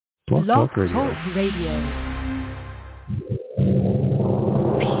Blog Talk Radio.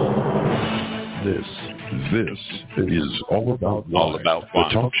 This is All About Wine, the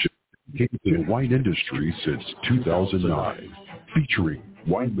talk show dedicated to the wine industry since 2009, featuring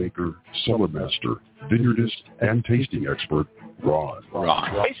winemaker, cellar master, vineyardist, and tasting expert, Ron.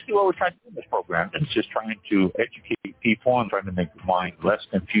 Basically, what we're trying to do in this program is just trying to educate people and trying to make wine less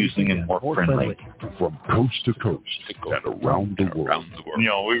confusing and more friendly. From coast to coast and around the world. You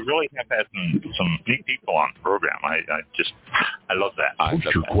know, we really have had some neat people on the program. I love that. Post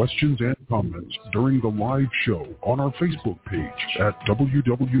your questions and comments during the live show on our Facebook page at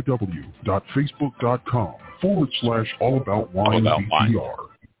www.facebook.com/allaboutwinebtr.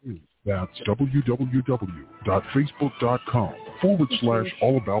 That's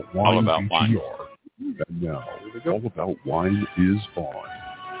www.facebook.com/allaboutwinebtr. And now, All About Wine is on.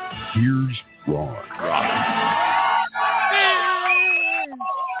 Here's Ron.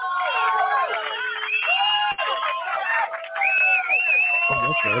 Oh,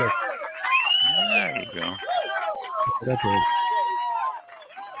 that's better. There you go.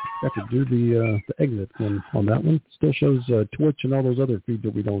 Got to do the exit one on that one. Still shows Twitch and all those other feeds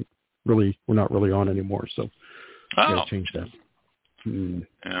that we're not really on anymore. So gotta change that. Yeah.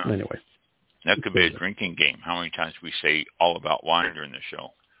 Anyway, that could be a drinking game. How many times we say all about wine during the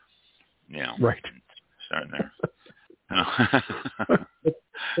show? Yeah, right. Starting there.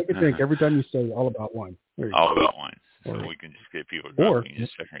 Take a drink every time you say all about wine. All about wine. So we can just get people drunk and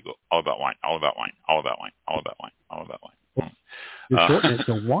just sit here and go all about wine, all about wine, all about wine, all about wine, all about wine. You shorten it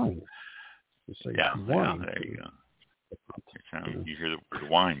to wine. You say wine. Yeah, there you go. You hear the word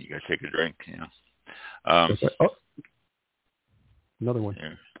wine, you got to take a drink. Another one.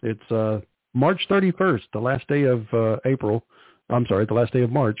 Yeah. It's March 31st, the last day of April. I'm sorry, the last day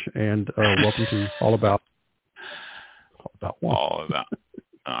of March, and welcome to All About Wine. All about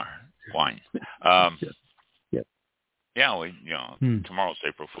wine. Yeah, tomorrow's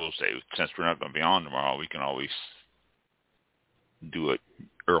April Fool's Day. Since we're not going to be on tomorrow, we can always do it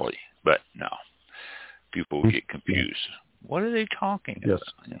early. But no, people will get confused. What are they talking about?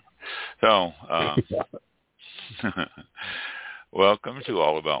 So, welcome to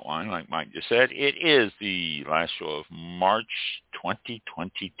All About Wine. Like Mike just said, it is the last show of March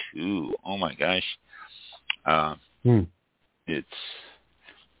 2022. Oh my gosh. It's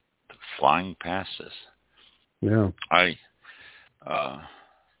flying past us. Yeah. I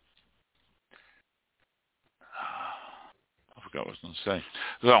forgot what I was going to say.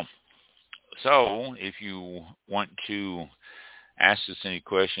 So if you want to ask us any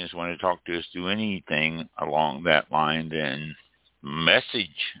questions, want to talk to us, do anything along that line, then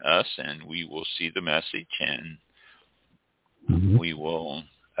message us and we will see the message and we will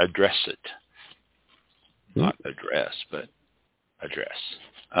address it. Not address, but address.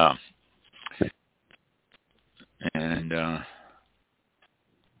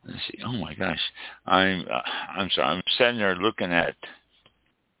 Let's see. Oh my gosh, I'm sorry. I'm sitting there looking at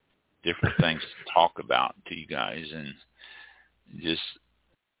different things to talk about to you guys, and just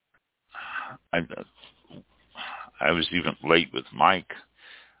I was even late with Mike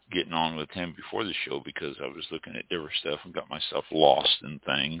getting on with him before the show because I was looking at different stuff and got myself lost in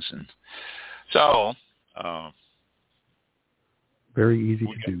things, and so. Very easy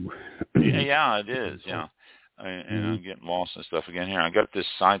to do. Yeah, it is. Yeah. And I'm getting lost and stuff again here. I got this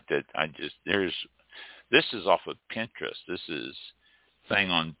site that this is off of Pinterest. This is thing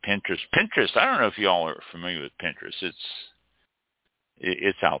on Pinterest. Pinterest, I don't know if y'all are familiar with Pinterest.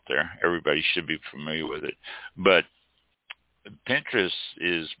 It's out there. Everybody should be familiar with it. But Pinterest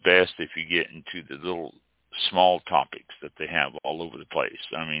is best if you get into the little small topics that they have all over the place.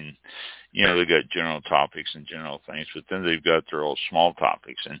 I mean, they got general topics and general things, but then they've got their own small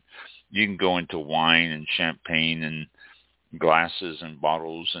topics, and you can go into wine and champagne and glasses and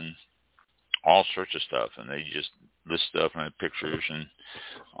bottles and all sorts of stuff, and they just list stuff and have pictures and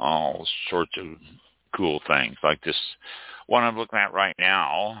all sorts of cool things. Like this one I'm looking at right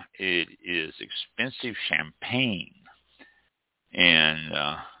now, it is expensive champagne, and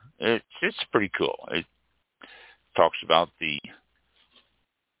it's pretty cool. It talks about the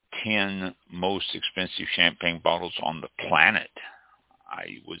 10 most expensive champagne bottles on the planet.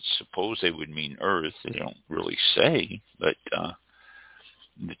 I would suppose they would mean Earth. They don't really say, but the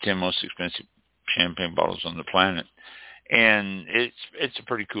 10 most expensive champagne bottles on the planet, and it's a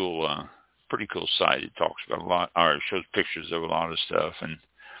pretty cool site. It talks about a lot, or it shows pictures of a lot of stuff and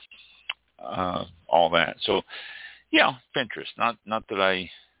all that. So, yeah, Pinterest. Not that I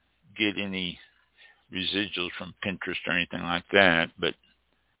get any residuals from Pinterest or anything like that, but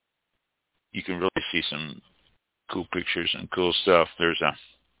you can really see some cool pictures and cool stuff. There's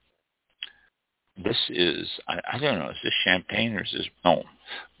This is, I don't know, is this champagne or is this, no,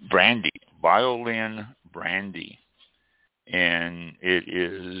 brandy, Violin brandy. And it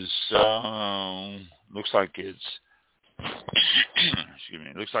is, looks like it's, excuse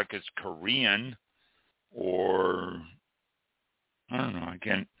me, it looks like it's Korean or, I don't know,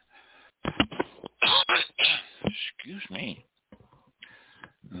 again, excuse me,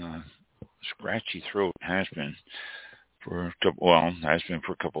 scratchy throat has been for a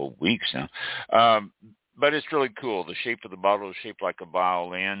couple of weeks now. But it's really cool. The shape of the bottle is shaped like a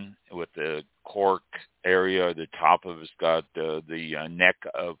violin with the cork area. The top of it's got the neck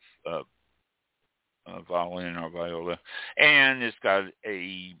of a violin or viola. And it's got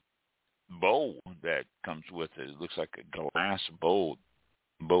a bow that comes with it. It looks like a glass bow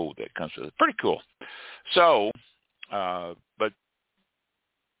that comes with it. Pretty cool. So, but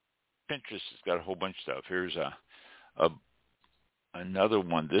Pinterest has got a whole bunch of stuff. Here's another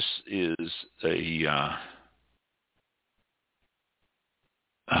one. This is a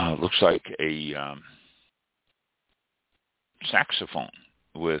looks like a saxophone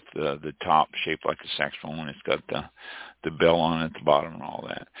with the top shaped like a saxophone. It's got the bell on it at the bottom and all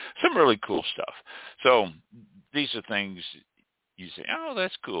that. Some really cool stuff. So these are things you say, oh,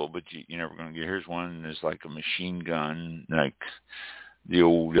 that's cool, but you're never going to get. Here's one that's like a machine gun, like the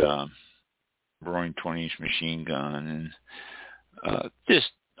old Roaring 20-inch machine gun, and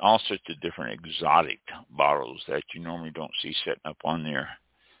just all sorts of different exotic bottles that you normally don't see setting up on their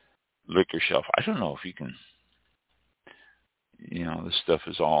liquor shelf. I don't know if you can, this stuff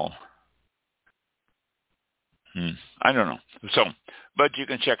is all, I don't know. So, but you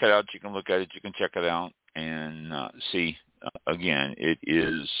can check it out. You can look at it. You can check it out and see. Again, it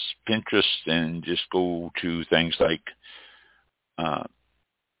is Pinterest, and just go to things like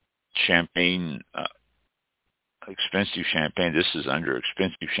champagne, expensive champagne. This is under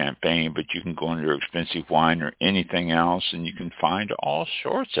expensive champagne, but you can go under expensive wine or anything else, and you can find all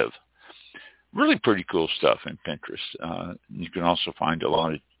sorts of really pretty cool stuff in Pinterest. You can also find a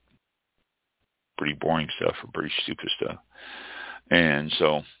lot of pretty boring stuff or pretty stupid stuff. And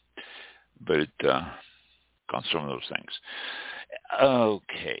so, but on some of those things.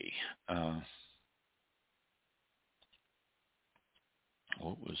 Okay.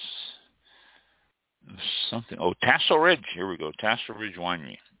 What was something? Oh, Tassel Ridge. Here we go. Tassel Ridge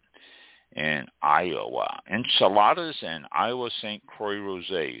Winery in Iowa. Enchiladas and Iowa St. Croix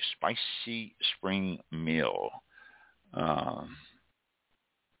Rosé. Spicy Spring Meal. Tassel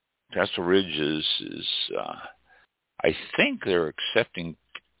Ridge is I think they're accepting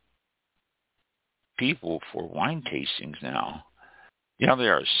people for wine tastings now. Yeah, they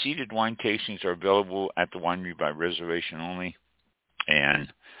are. Seated wine tastings are available at the winery by reservation only.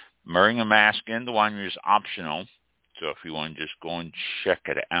 And wearing a mask in the winery is optional. So if you want to just go and check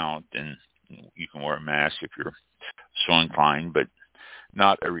it out, then you can wear a mask if you're so inclined, but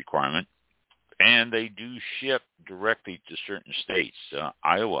not a requirement. And they do ship directly to certain states,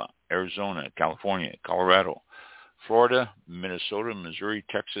 Iowa, Arizona, California, Colorado, Florida, Minnesota, Missouri,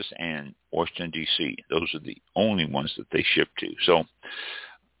 Texas, and Washington, D.C. Those are the only ones that they ship to. So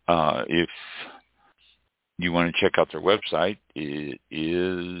if you want to check out their website, it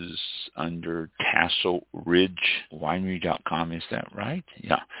is under TasselRidgeWinery.com. Is that right?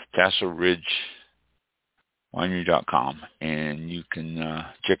 Yeah, TasselRidgeWinery.com, and you can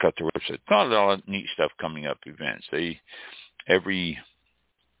check out their website. A lot of neat stuff coming up, events. They every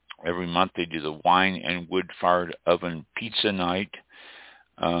month they do the wine and wood-fired oven pizza night.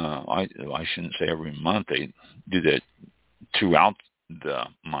 I shouldn't say every month. They do that throughout the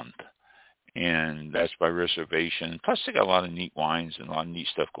month. And that's by reservation. Plus, they got a lot of neat wines and a lot of neat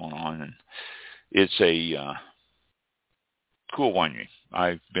stuff going on. And it's a cool winery.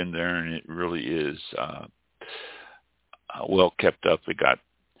 I've been there, and it really is well kept up. They got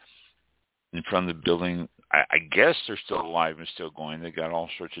in front of the building. I guess they're still alive and still going. They got all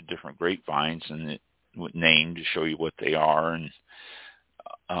sorts of different grapevines and named to show you what they are and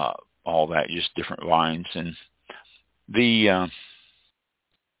all that, just different vines. And the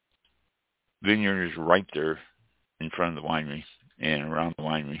vineyard is right there in front of the winery and around the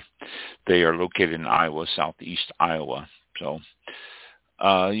winery. They are located in Iowa, southeast Iowa. So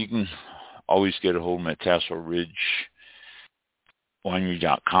you can always get a hold of them at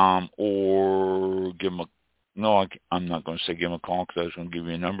TasselRidgeWinery.com or give them I'm not going to say give them a call because I was going to give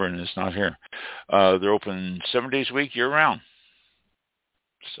you a number and it's not here. They're open 7 days a week, year-round.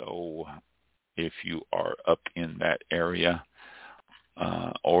 So if you are up in that area,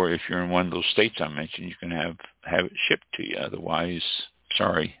 or if you're in one of those states I mentioned, you can have it shipped to you. Otherwise,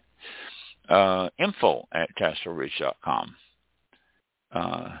 sorry. Info at TasselRidge.com.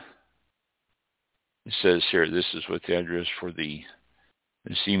 it says here, this is what the address for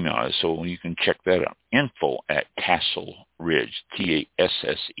this email is, so you can check that out. info@Tassel Ridge,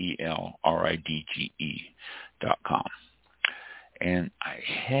 TASSELRIDGE.com. And I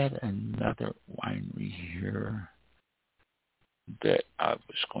had another winery here that I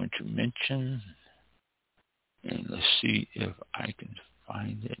was going to mention. And let's see if I can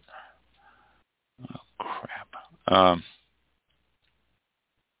find it. Oh, crap.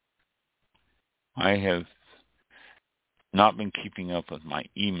 I have not been keeping up with my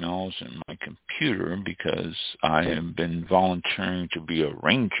emails and my computer because I have been volunteering to be a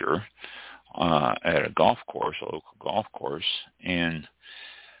ranger at a golf course, a local golf course, and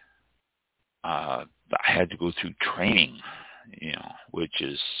I had to go through training, which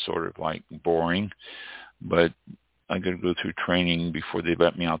is sort of like boring, but I got to go through training before they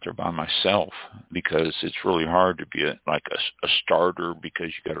let me out there by myself, because it's really hard to be a starter, because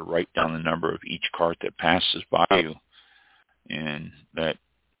you got to write down the number of each cart that passes by you, and that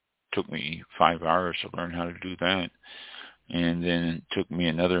took me 5 hours to learn how to do that, and then it took me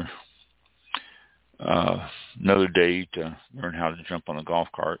another day to learn how to jump on the golf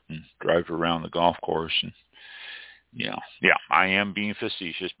cart and drive around the golf course. And I am being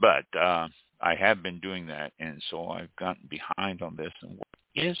facetious, but I have been doing that, and so I've gotten behind on this. And what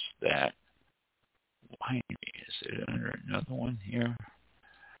is that winery? Is it under another one here?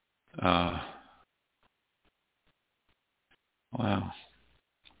 Wow.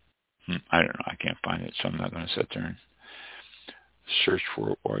 I don't know. I can't find it, so I'm not going to sit there and search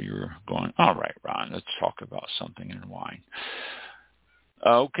for it while you're going. All right, Ron, let's talk about something in wine.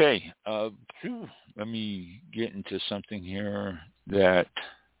 Okay. Let me get into something here that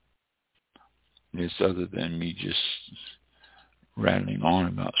is other than me just rattling on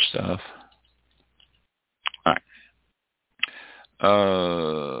about stuff. All right.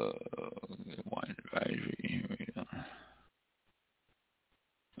 Wine advisory. Here we go.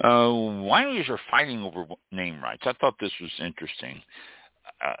 Wineries are fighting over name rights. I thought this was interesting.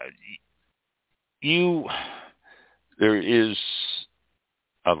 There is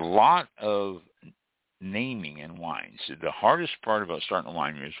a lot of naming in wines. The hardest part about starting a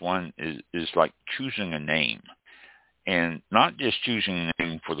winery is like choosing a name, and not just choosing a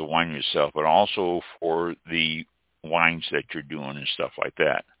name for the winery itself, but also for the wines that you're doing and stuff like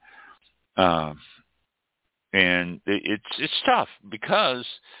that. And it's tough, because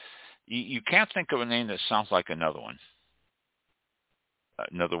you can't think of a name that sounds like another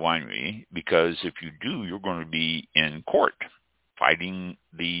winery, because if you do, you're going to be in court fighting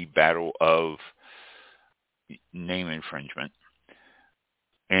the battle of name infringement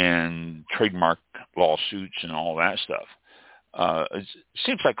and trademark lawsuits and all that stuff. It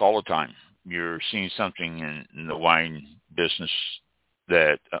seems like all the time you're seeing something in the wine business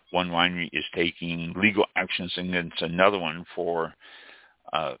that one winery is taking legal actions against another one for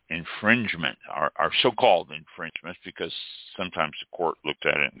infringement, or so-called infringements, because sometimes the court looks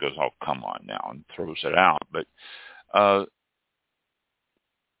at it and goes, "Oh, come on now," and throws it out. But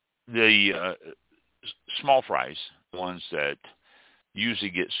the small fries, the ones that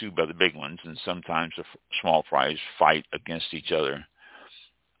usually get sued by the big ones, and sometimes the small fries fight against each other.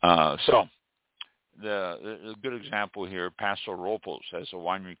 So the good example here, Paso Robles has a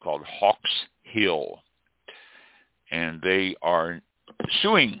winery called Hawks Hill, and they are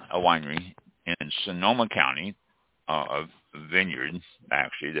suing a winery in Sonoma County, a vineyard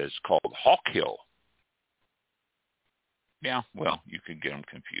actually, that's called Hawk Hill. Yeah, well, you could get them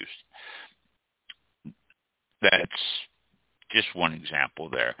confused. That's just one example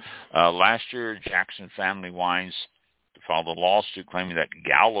there. Last year, Jackson Family Wines filed a lawsuit claiming that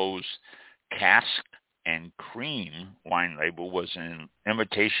Gallo's Cask and Cream wine label was an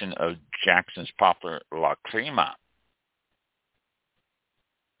imitation of Jackson's popular La Crema.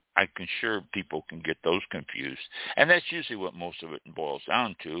 I'm sure people can get those confused. And that's usually what most of it boils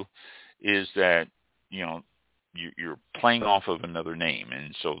down to, is that, you're playing off of another name,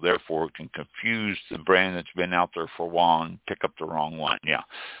 and so therefore it can confuse the brand that's been out there for a while and pick up the wrong one. Yeah,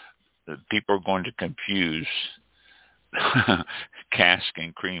 the people are going to confuse Cask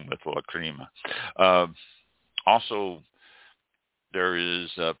and Cream with La Crema. Also, there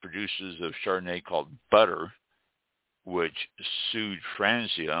is producers of Chardonnay called Butter, which sued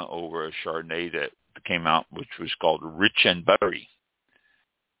Franzia over a Chardonnay that came out, which was called Rich and Buttery.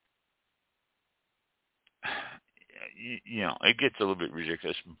 It gets a little bit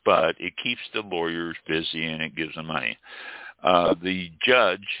ridiculous, but it keeps the lawyers busy and it gives them money. The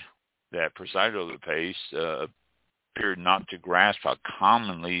judge that presided over the case appeared not to grasp how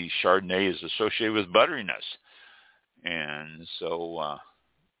commonly Chardonnay is associated with butteriness. And so,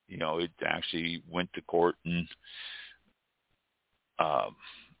 It actually went to court, and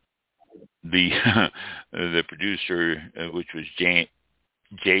the producer, which was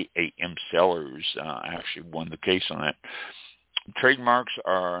J.A.M. Sellers, actually won the case on that. Trademarks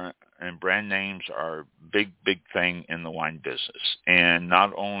and brand names are a big thing in the wine business, and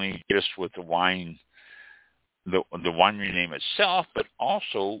not only just with the wine, the winery name itself, but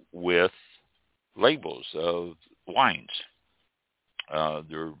also with labels of wines.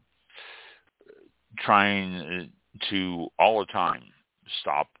 They're trying to all the time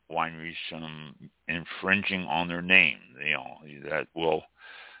stop wineries from infringing on their name. That will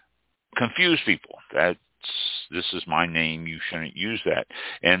confuse people. This is my name. You shouldn't use that.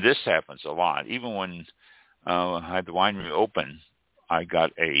 And this happens a lot. Even when I had the winery open, I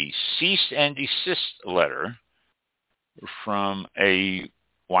got a cease and desist letter from a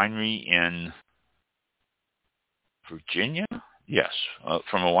winery in Virginia. Yes,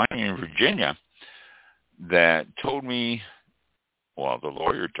 from a winery in Virginia that told me, well, the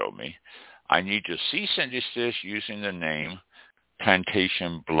lawyer told me, I need to cease and desist using the name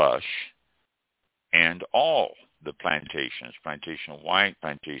Plantation Blush and all the plantations, Plantation White,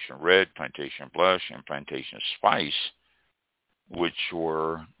 Plantation Red, Plantation Blush, and Plantation Spice, which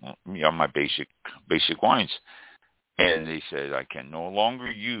were my basic wines. And they said I can no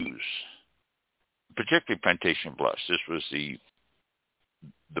longer use, particularly Plantation Blush. This was the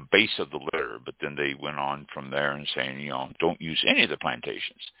base of the letter, but then they went on from there and saying, don't use any of the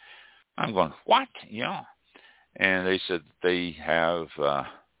plantations. I'm going, what? And they said they have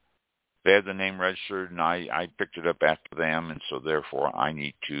the name registered, and I picked it up after them, and so therefore I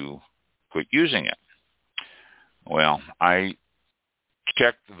need to quit using it. Well, I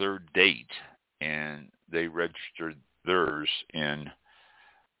checked their date, and they registered theirs in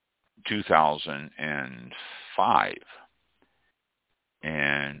 2005.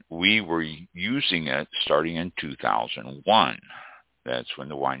 And we were using it starting in 2001. That's when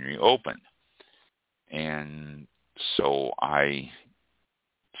the winery opened. And so I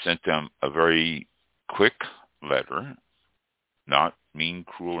sent them a very quick letter, not mean,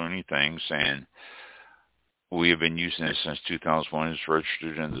 cruel or anything, saying we have been using it since 2001. It's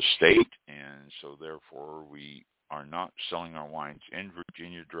registered in the state, and so therefore we are not selling our wines in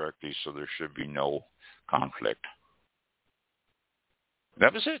Virginia directly, so there should be no conflict.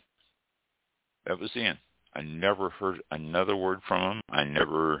 That was it. That was the end. I never heard another word from them. I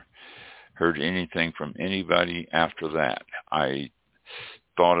never heard anything from anybody after that. I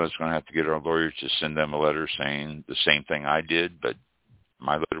thought I was going to have to get our lawyers to send them a letter saying the same thing I did, but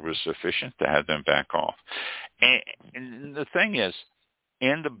my letter was sufficient to have them back off. And the thing is,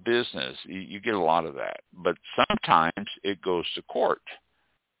 in the business, you get a lot of that, but sometimes it goes to court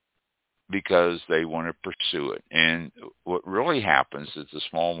because they want to pursue it. And what really happens is the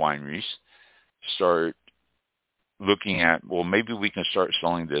small wineries start looking at, well, maybe we can start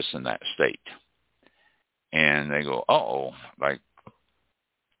selling this in that state. And they go, like,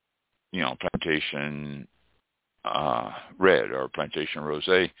 Plantation Red or Plantation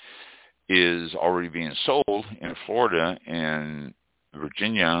Rosé is already being sold in Florida, and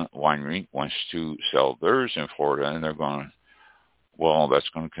Virginia winery wants to sell theirs in Florida, and they're going, well, that's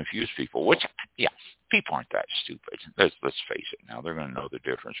going to confuse people, which, people aren't that stupid. Let's face it now. They're going to know the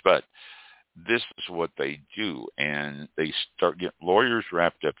difference. But this is what they do, and they start getting lawyers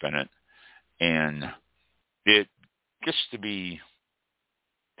wrapped up in it, and it gets to be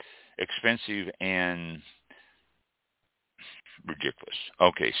expensive and ridiculous.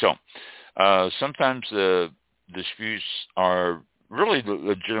 Okay, so sometimes the disputes are really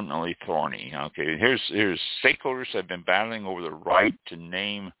legitimately thorny. Okay, here's stakeholders have been battling over the right to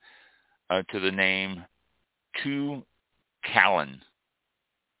name the name Two Callan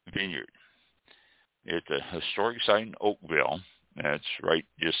Vineyard. It's a historic site in Oakville. That's right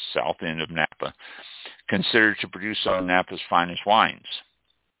just south end of Napa, considered to produce some of Napa's finest wines.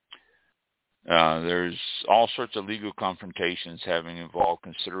 There's all sorts of legal confrontations having involved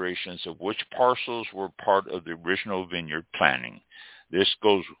considerations of which parcels were part of the original vineyard planning. This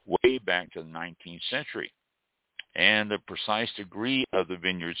goes way back to the 19th century, and the precise degree of the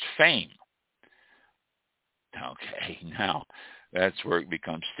vineyard's fame. Okay, now that's where it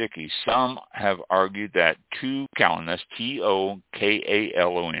becomes sticky. Some have argued that Two Callan, that's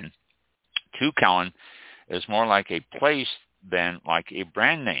Tokalon, Two Callan is more like a place than like a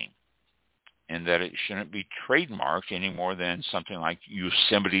brand name, and that it shouldn't be trademarked any more than something like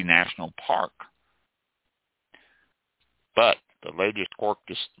Yosemite National Park. But the latest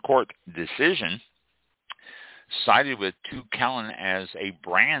court decision sided with Two Callan as a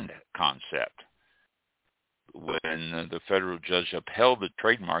brand concept. when the federal judge upheld the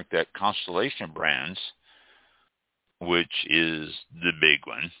trademark that Constellation Brands, which is the big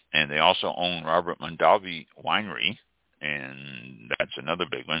one, and they also own Robert Mondavi Winery, and that's another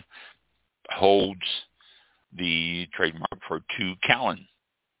big one, holds the trademark for 2 Callan.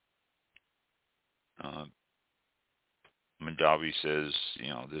 Mondavi says,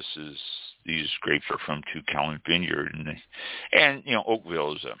 these grapes are from 2 Callan Vineyard, and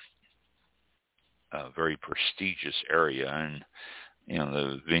Oakville is a very prestigious area, and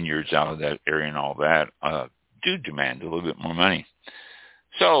the vineyards out of that area and all that do demand a little bit more money.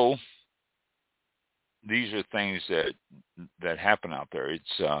 So these are things that happen out there.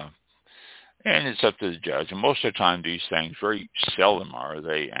 And it's up to the judge. And most of the time, these things, very seldom are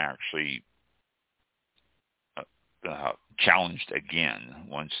they actually challenged again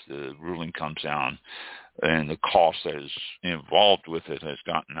once the ruling comes down and the cost that is involved with it has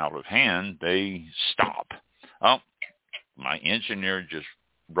gotten out of hand. They stop. Oh, my engineer just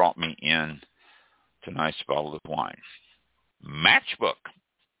brought me in tonight's bottle of wine. Matchbook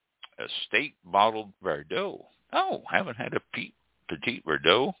Estate Bottled Verdot. Oh, haven't had a Petit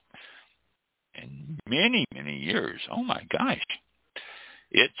Verdot in many, many years. Oh, my gosh.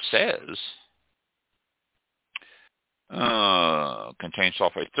 It says contains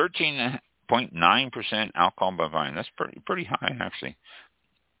sulfate, 13.9% alcohol by volume. That's pretty high, actually.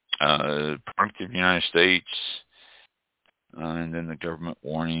 Product of the United States, and then the government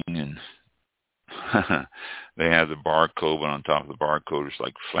warning, and they have the barcode, but on top of the barcode is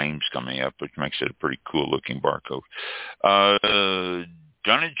like flames coming up, which makes it a pretty cool-looking barcode.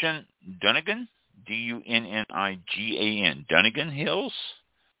 Dunnigan, Dunnigan, Dunnigan Hills?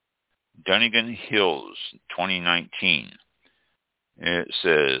 Dunnigan Hills, 2019. It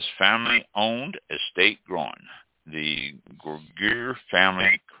says, family-owned, estate-grown. The Gorgier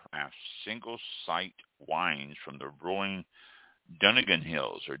family crafts single-site wines from the rolling Dunnigan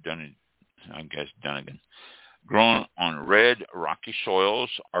Hills, or Dunnigan, grown on red, rocky soils.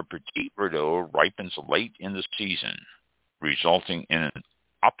 Our Petit Verdot ripens late in the season, resulting in an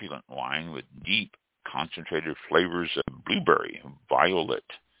opulent wine with deep, concentrated flavors of blueberry, violet.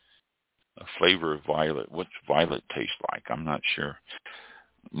 A flavor of violet. What's violet taste like? I'm not sure.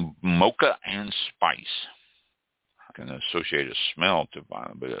 Mocha and spice. I can associate a smell to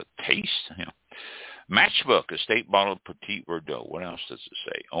violet, but a taste? Matchbook, Estate Bottled Petit Verdot. What else does it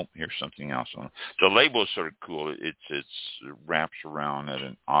say? Oh, here's something else. The label is sort of cool. It wraps around at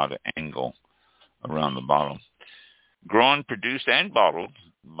an odd angle around the bottle. Grown, produced, and bottled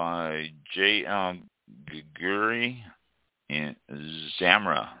by J.L. Guguri in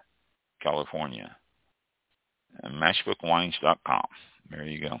Zamora, California. Matchbookwines.com. There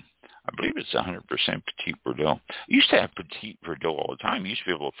you go. I believe it's 100% Petit Verdot. I used to have Petit Verdot all the time. You used to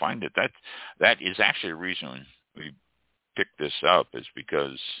be able to find it. That is actually the reason we picked this up, is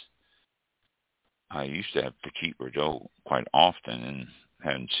because I used to have Petit Verdot quite often and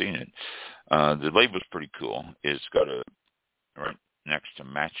hadn't seen it. The label's pretty cool. It's got right next to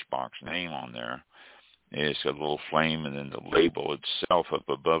Matchbox name on there. It's got a little flame, and then the label itself up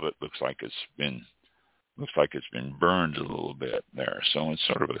above it looks like it's been burned a little bit there. So it's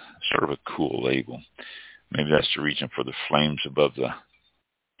sort of a cool label. Maybe that's the reason for the flames above the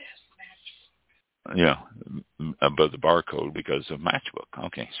above the barcode, because of Matchbook.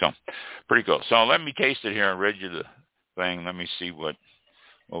 Okay, so pretty cool. So let me taste it here. I read you the thing. Let me see what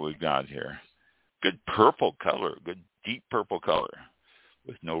we've got here. Good purple color, good deep purple color,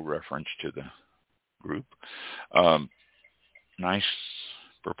 with no reference to the group. Nice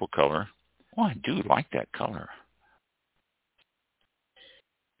purple color. Oh, I do like that color.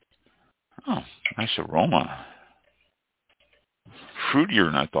 Oh, nice aroma. Fruitier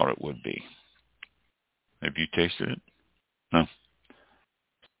than I thought it would be. Have you tasted it? No.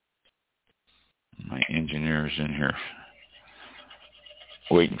 My engineer's in here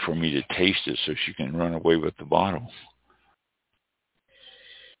waiting for me to taste it so she can run away with the bottle.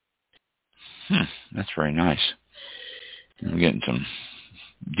 That's very nice. I'm getting some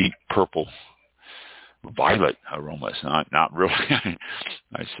deep purple violet aromas. Not really.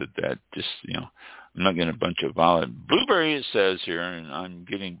 I said that just, I'm not getting a bunch of violet. Blueberry, it says here, and I'm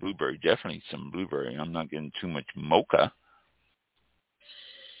getting blueberry, definitely some blueberry. I'm not getting too much mocha,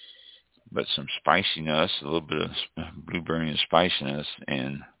 but some spiciness, a little bit of blueberry and spiciness.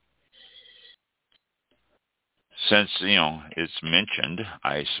 And since, it's mentioned,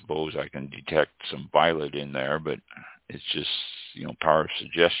 I suppose I can detect some violet in there, but it's just, power of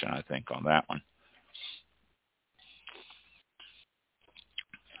suggestion, I think, on that one.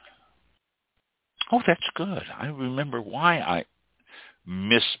 Oh, that's good. I remember why I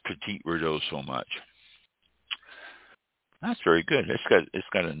miss Petit Verdot so much. That's very good. It's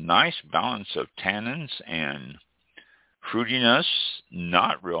got a nice balance of tannins and fruitiness,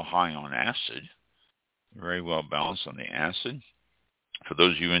 not real high on acid. Very well balanced on the acid. For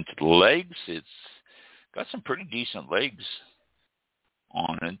those of you into the legs, it's got some pretty decent legs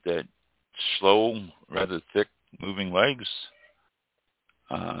on it. That slow, rather thick moving legs.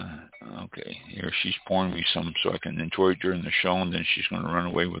 Okay, here she's pouring me some so I can enjoy it during the show, and then she's going to run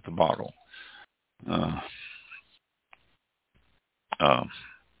away with the bottle.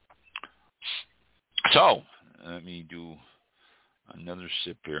 So let me do another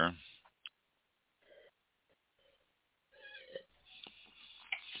sip here.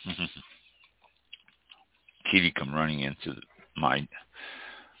 Kitty come running into my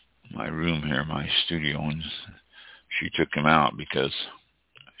room here, my studio, and she took him out because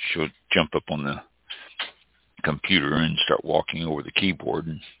she'll jump up on the computer and start walking over the keyboard,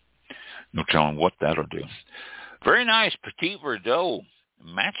 and no telling what that'll do. Very nice, Petit Verdot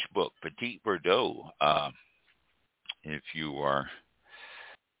matchbook, Petit Verdot. If you are,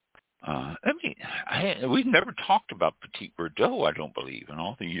 we've never talked about Petit Verdot, I don't believe, in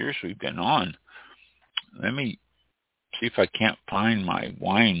all the years we've been on. Let me see if I can't find my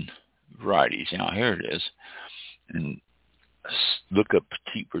wine varieties. Now, here it is. And look up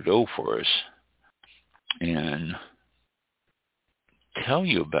Petit Verdot for us and tell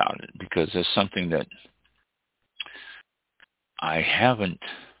you about it, because that's something that I haven't.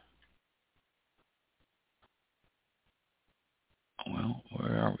 Well,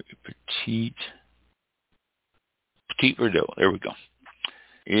 where are we? Petit Verdot. There we go.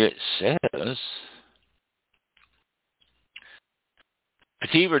 It says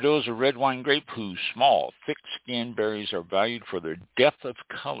Petit Verdot is a red wine grape whose small, thick-skinned berries are valued for their depth of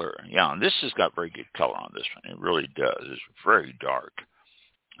color. Yeah, and this has got very good color on this one. It really does. It's very dark.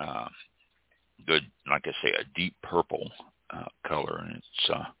 Good, like I say, a deep purple color. And it's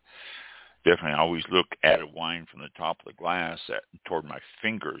definitely, I always look at a wine from the top of the glass toward my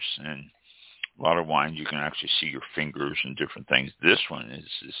fingers. And a lot of wines, you can actually see your fingers and different things. This one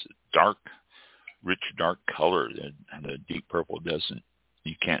is dark, rich, dark color. The deep purple doesn't.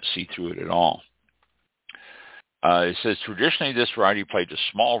 You can't see through it at all. It says, traditionally, this variety played a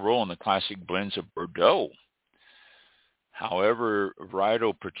small role in the classic blends of Bordeaux. However,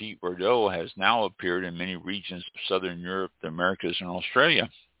 varietal Petit Verdot has now appeared in many regions of Southern Europe, the Americas, and Australia.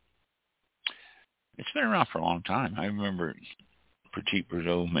 It's been around for a long time. I remember Petit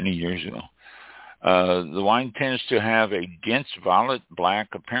Verdot many years ago. The wine tends to have a dense violet-black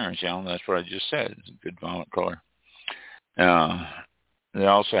appearance. Yeah, that's what I just said. It's a good violet color. They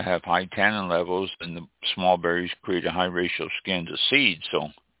also have high tannin levels, and the small berries create a high ratio of skin to seed, so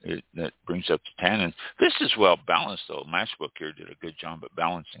that brings up the tannin. This is well balanced, though. Matchbook here did a good job at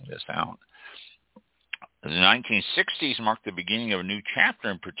balancing this out. The 1960s marked the beginning of a new chapter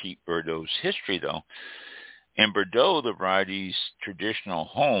in Petit Verdot's history, though. In Bordeaux, the variety's traditional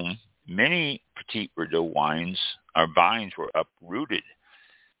home, many Petit Verdot wines were uprooted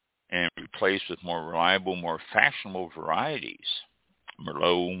and replaced with more reliable, more fashionable varieties.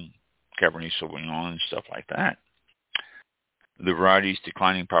 Merlot, Cabernet Sauvignon, and stuff like that. The variety's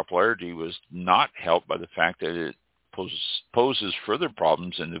declining popularity was not helped by the fact that it poses further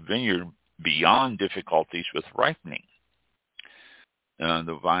problems in the vineyard beyond difficulties with ripening.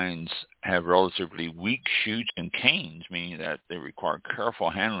 The vines have relatively weak shoots and canes, meaning that they require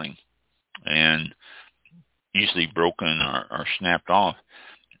careful handling and easily broken or snapped off.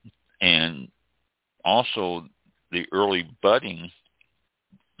 And also, the early budding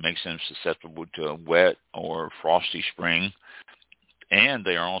makes them susceptible to a wet or frosty spring, and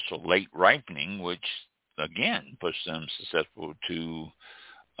they are also late ripening, which again puts them susceptible to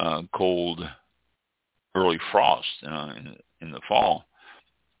cold early frost in the fall.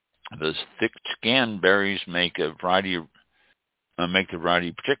 The thick-skinned berries make the variety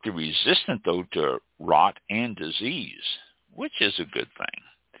particularly resistant, though, to rot and disease, which is a good thing.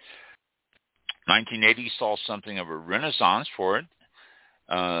 1980 saw something of a renaissance for it.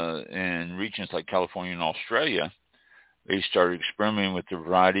 In regions like California and Australia, they started experimenting with the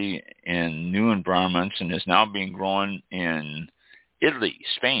variety in new environments and is now being grown in Italy,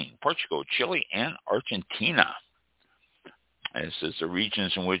 Spain, Portugal, Chile, and Argentina. As is the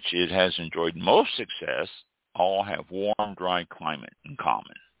regions in which it has enjoyed most success, all have warm, dry climate in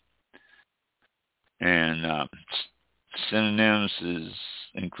common. And synonyms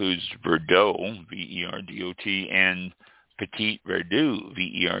includes Verdot, V-E-R-D-O-T, and Petit Verdot,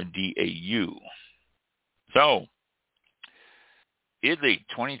 V-E-R-D-A-U. So, Italy,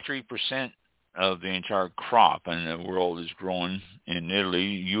 23% of the entire crop in the world is growing in Italy.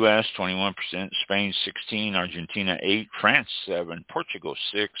 U.S. 21%, Spain 16%, Argentina 8%, France 7%, Portugal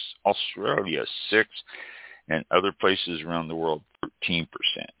 6%, Australia 6%, and other places around the world 13%.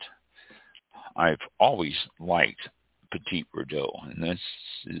 I've always liked Petit Verdot, and this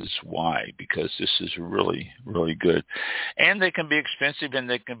is why, because this is really, really good. And they can be expensive and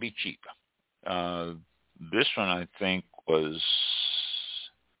they can be cheap. This one, I think, was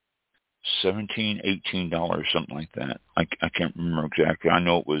 $17, $18, something like that. I can't remember exactly. I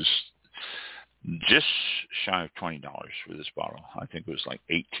know it was just shy of $20 for this bottle. I think it was like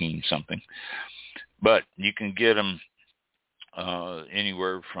 18 something. But you can get them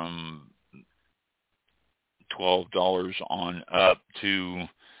anywhere from $12 on up to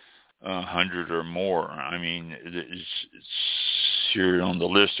 $100 or more. I mean, it's here on the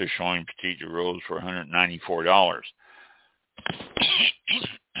list they're showing Petit Verdot for $194.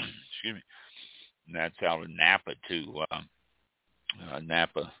 Excuse me. And that's out of Napa too.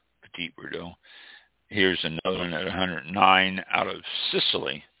 Napa Petit Verdot. Here's another one at $109 out of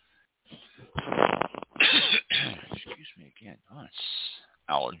Sicily. Excuse me again. Oh, it's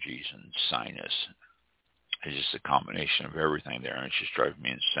allergies and sinus. It's just a combination of everything there, and it's just driving me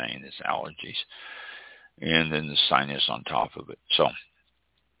insane. It's allergies, and then the sinus on top of it. So,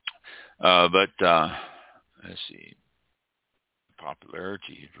 let's see.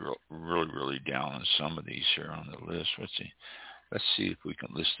 Popularity is really down on some of these here on the list. Let's see if we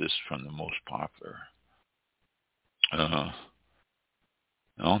can list this from the most popular.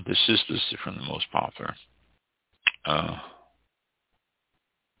 No, this is listed from the most popular.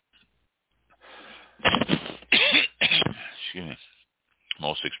 Excuse me.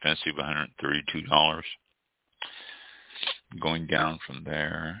 Most expensive, $132. Going down from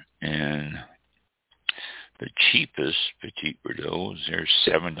there, and the cheapest Petit Verdot is there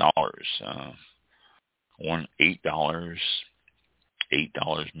 $7. One $8.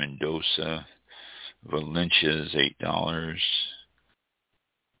 $8 Mendoza. Valencia is $8.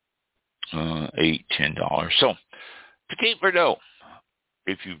 $8, $10. So Petit Verdot,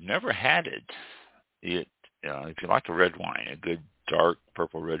 if you've never had it, if you like a red wine, a good dark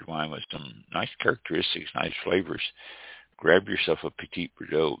purple red wine with some nice characteristics, nice flavors, grab yourself a Petit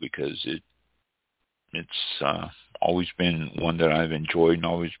Verdot, because it's always been one that I've enjoyed and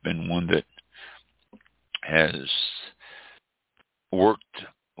always been one that has worked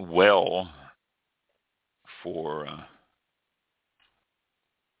well for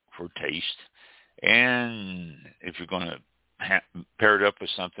taste. And if you're going to pair it up with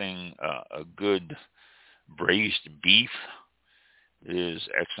something, a good braised beef is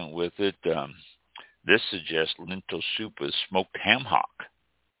excellent with it. This suggests lentil soup with smoked ham hock.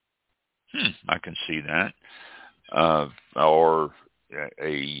 I can see that. Or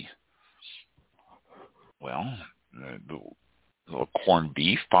a corned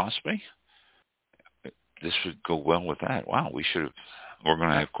beef, possibly. This would go well with that. Wow, we're going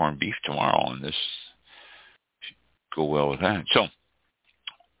to have corned beef tomorrow, and this should go well with that. So,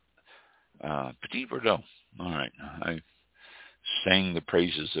 Petit Verdot. All right. I sang the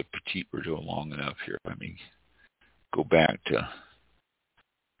praises of Petit Verdot long enough here. Let me go back to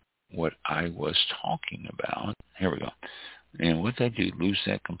what I was talking about. Here we go. And what did I do? Lose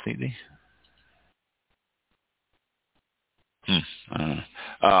that completely?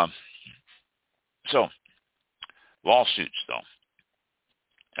 So, lawsuits, though.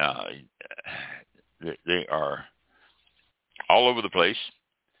 They are all over the place,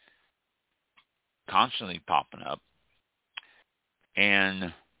 constantly popping up.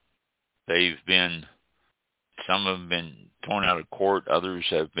 And some have been thrown out of court, others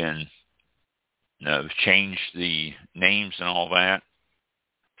have changed the names and all that.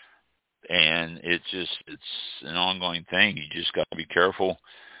 And it's an ongoing thing. You just got to be careful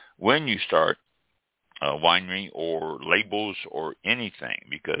when you start a winery or labels or anything,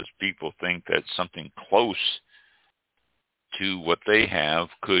 because people think that something close to what they have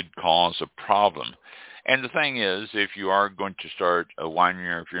could cause a problem. And the thing is, if you are going to start a winery,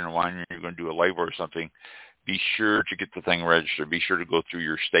 or if you're in a winery, you're going to do a label or something, be sure to get the thing registered. Be sure to go through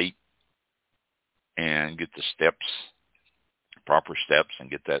your state and get the proper steps, and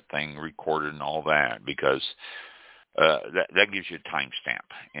get that thing recorded and all that, because that gives you a timestamp.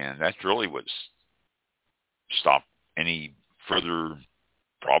 And that's really what's stopped any further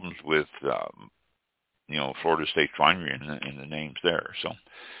problems with, Florida State Winery and the names there. So,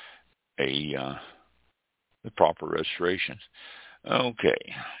 the proper registrations.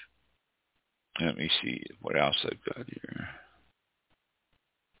 Okay. Let me see what else I've got here.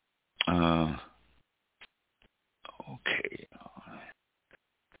 Okay.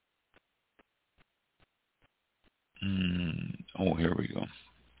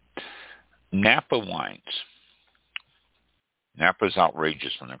 Napa wines. Napa's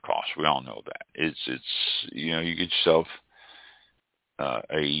outrageous in their cost. We all know that. It's you get yourself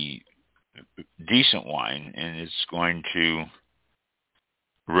a decent wine, and it's going to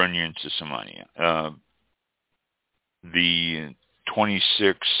run you into some money. The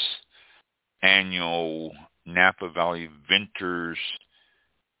 26th annual Napa Valley Vintners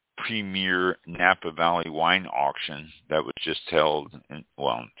Premier Napa Valley Wine Auction that was just held in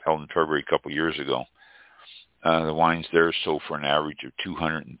February a couple years ago. The wines there sold for an average of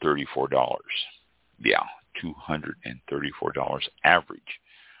 $234. Yeah, $234 average.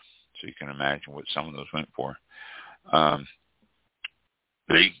 So you can imagine what some of those went for.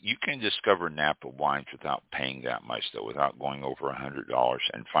 You can discover Napa wines without paying that much, though, without going over $100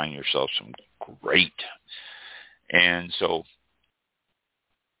 and find yourself some great. And so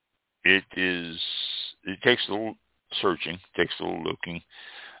it takes a little searching, takes a little looking,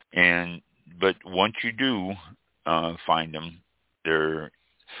 but once you do find them, they're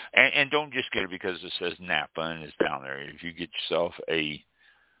and don't just get it because it says Napa and it's down there. If you get yourself a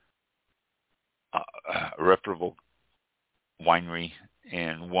reputable winery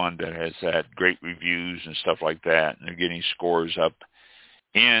and one that has had great reviews and stuff like that, and they're getting scores up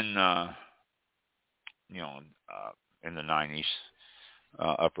in in the 90s,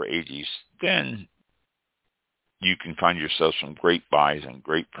 upper 80s, then you can find yourself some great buys and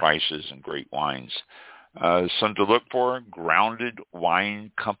great prices and great wines. Some to look for: Grounded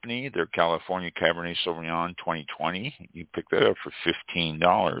Wine Company, their California Cabernet Sauvignon 2020. You pick that up for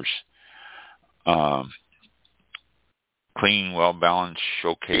 $15. Clean, well-balanced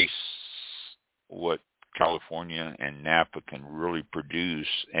showcase what California and Napa can really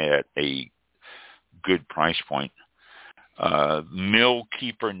produce at a good price point. Mill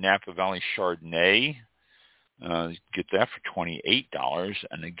Keeper Napa Valley Chardonnay. Get that for $28.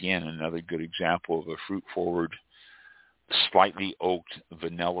 And again, another good example of a fruit-forward, slightly oaked,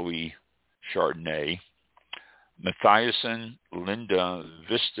 vanilla-y Chardonnay. Mathiasen Linda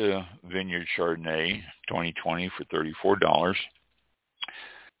Vista Vineyard Chardonnay 2020 for $34.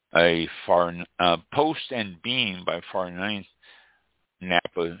 A Post and Beam by Far Ninth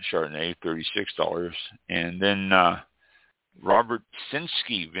Napa Chardonnay, $36. And then Robert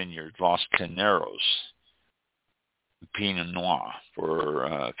Sinsky Vineyard Los Caneros Pinot Noir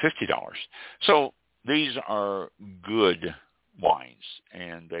for $50. So these are good wines,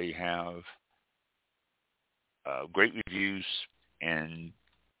 and they have great reviews and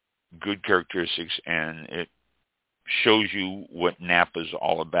good characteristics, and it shows you what Napa's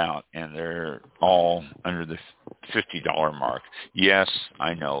all about, and they're all under the $50 mark. Yes,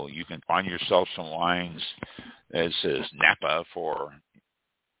 I know you can find yourself some wines that says Napa for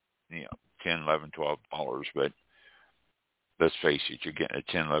 $10, $11, $12, but let's face it, you're getting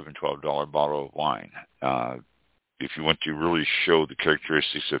a $10, $11, $12 bottle of wine. If you want to really show the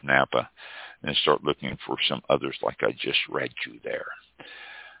characteristics of Napa, then start looking for some others like I just read you there.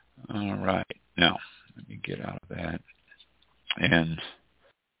 All right. Now, let me get out of that. And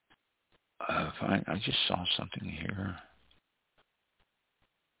I just saw something here.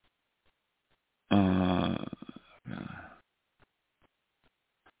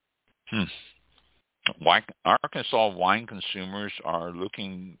 Arkansas wine consumers are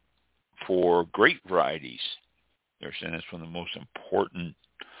looking for grape varieties. They're saying that's one of the most important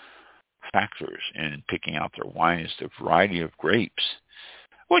factors in picking out their wine is the variety of grapes,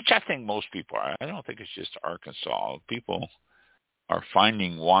 which I think most people are. I don't think it's just Arkansas. People are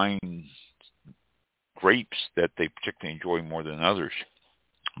finding wine grapes that they particularly enjoy more than others.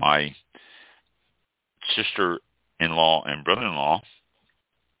 My sister-in-law and brother-in-law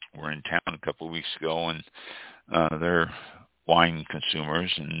were in town a couple of weeks ago, and they're wine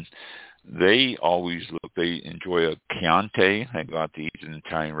consumers, and they enjoy a Chianti. They go out to eat in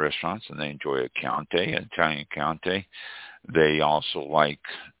Italian restaurants, and they enjoy a Chianti, an Italian Chianti. They also like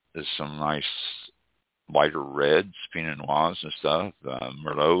some nice lighter reds, Pinot Noirs and stuff,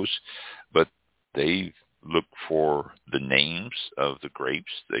 Merlots, but they look for the names of the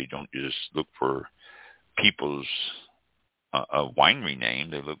grapes. They don't just look for people's a winery name.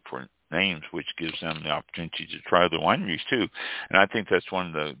 They look for names, which gives them the opportunity to try the wineries too. And I think that's one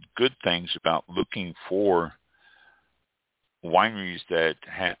of the good things about looking for wineries that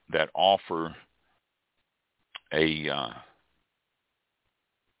offer a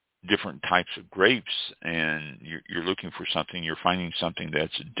different types of grapes, and you're looking for something, you're finding something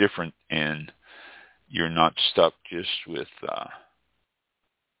that's different, and you're not stuck just with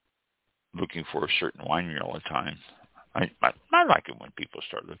looking for a certain winery all the time. I like it when people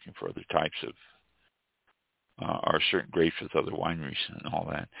start looking for other types are certain grapes with other wineries and all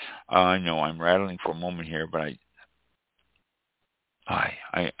that. I know I'm rattling for a moment here, but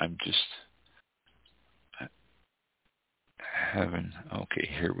I'm just having. Okay,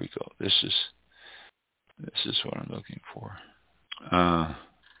 here we go. This is what I'm looking for.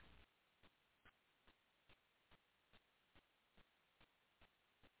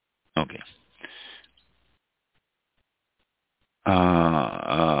 Okay.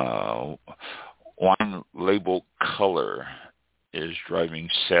 Wine label color is driving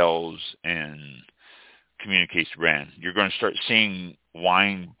sales and communicates the brand. You're going to start seeing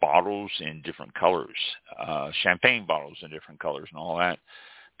wine bottles in different colors, champagne bottles in different colors and all that,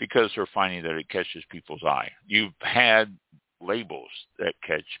 because they're finding that it catches people's eye. You've had labels that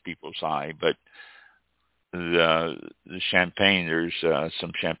catch people's eye, but the champagne, there's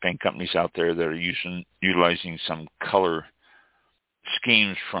some champagne companies out there that are utilizing some color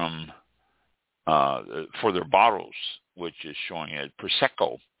schemes from for their bottles, which is showing it.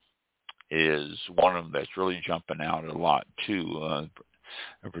 Prosecco is one of them that's really jumping out a lot too.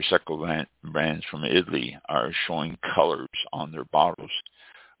 Prosecco brands from Italy are showing colors on their bottles,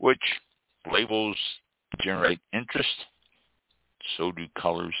 which labels generate interest. So do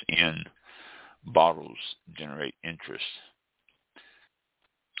colors in bottles generate interest.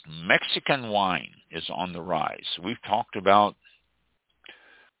 Mexican wine is on the rise. We've talked about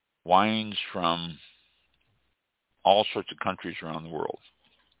wines from all sorts of countries around the world,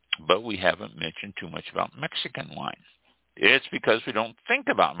 but we haven't mentioned too much about Mexican wine. It's because we don't think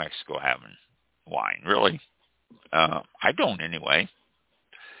about Mexico having wine, really. I don't anyway.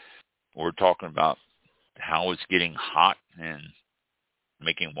 We're talking about how it's getting hot and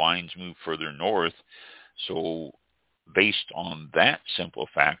making wines move further north. So based on that simple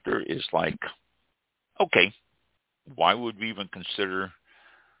factor is like, okay, why would we even consider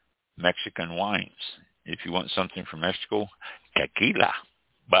Mexican wines? If you want something from Mexico, tequila.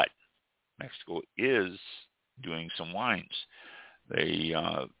 But Mexico is doing some wines. They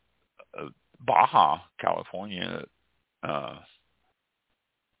Baja California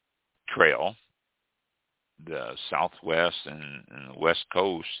Trail, the Southwest and the West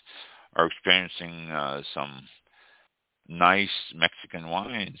Coast are experiencing some nice Mexican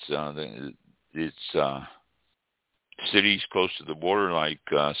wines. It's cities close to the border like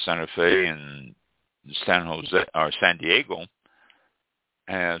Santa Fe and San Diego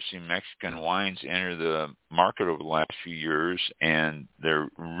have seen Mexican wines enter the market over the last few years, and they're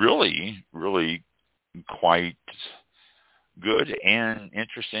really, really quite good and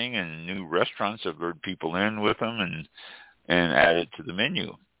interesting, and new restaurants have lured people in with them and added to the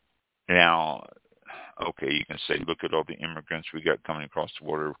menu. Now, okay, you can say, look at all the immigrants we got coming across the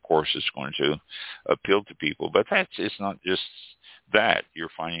border. Of course, it's going to appeal to people, but it's not just that. You're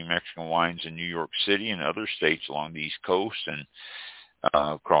finding Mexican wines in New York City and other states along the East Coast and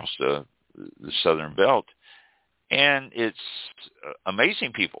across the Southern Belt. And it's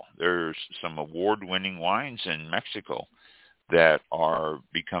amazing people. There's some award-winning wines in Mexico that are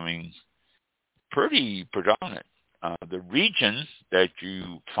becoming pretty predominant. The region that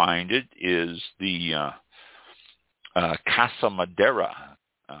you find it is the Casa Madera.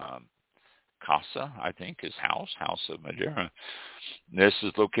 Casa, I think, is House of Madera. This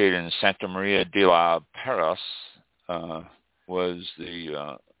is located in Santa Maria de la Parras. Was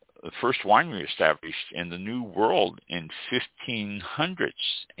the first winery established in the New World in 1500s,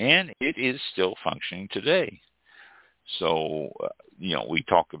 and it is still functioning today. So, we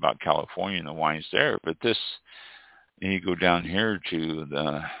talk about California and the wines there, but you go down here to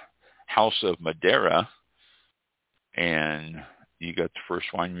the House of Madera, and you got the first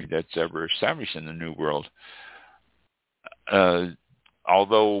winery that's ever established in the New World.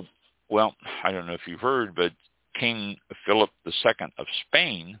 Although, well, I don't know if you've heard, but King Philip II of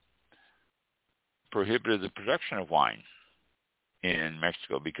Spain prohibited the production of wine in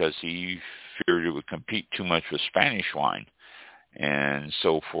Mexico because he feared it would compete too much with Spanish wine. And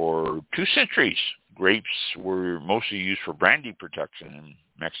so for 2 centuries, grapes were mostly used for brandy production in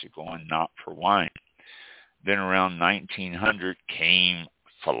Mexico and not for wine. Then around 1900 came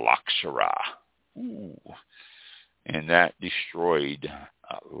phylloxera. Ooh. And that destroyed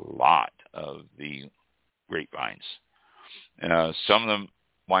a lot of the grapevines. Some of the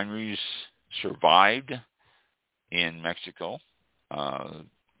wineries survived in Mexico,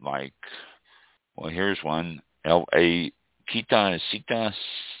 here's one, L.A. Cetto,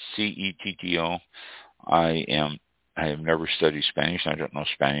 C-E-T-T-O. I have never studied Spanish. I don't know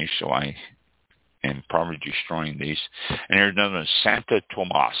Spanish, so I am probably destroying these. And here's another one, Santo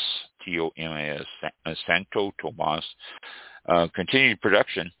Tomas, T-O-M-A-S, Santo Tomas. Continued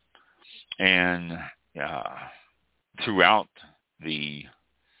production, and throughout the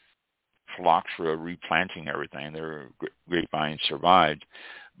phylloxera replanting everything, their grapevines survived.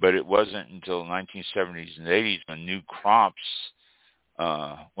 But it wasn't until the 1970s and 80s when a new crop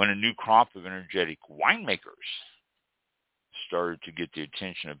of energetic winemakers started to get the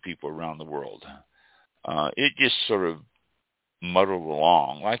attention of people around the world. It just sort of muddled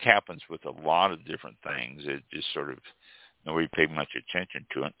along, like happens with a lot of different things. It just sort of, nobody paid much attention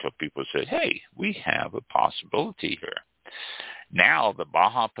to it until people said, hey, we have a possibility here. Now the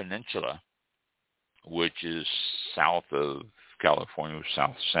Baja Peninsula, which is south of California,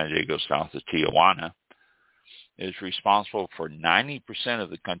 south of San Diego, south of Tijuana, is responsible for 90% of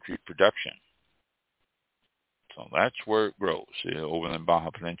the country's production. So that's where it grows, over in the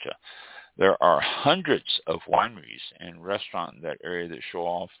Baja Peninsula. There are hundreds of wineries and restaurants in that area that show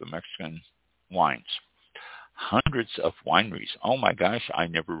off the Mexican wines. Hundreds of wineries. Oh my gosh, I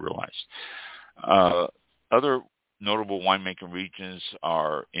never realized. Other notable winemaking regions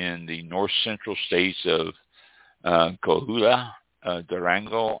are in the north central states of Coahuila,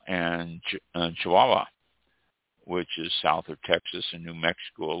 Durango, and Chihuahua, which is south of Texas and New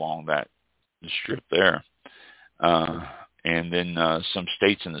Mexico along that strip there. And then some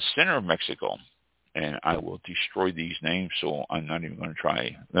states in the center of Mexico. And I will destroy these names, so I'm not even going to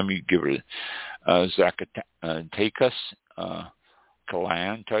try. Let me give it Zacatecas,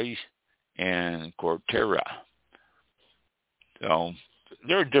 Calantes, and Cortera. So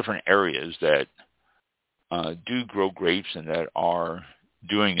there are different areas that do grow grapes and that are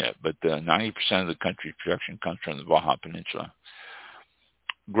doing it, but 90% of the country's production comes from the Baja Peninsula.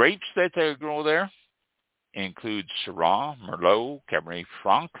 Grapes that they grow there include Syrah, Merlot, Cabernet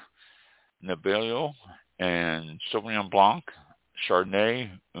Franc, Nebbiolo, and Sauvignon Blanc,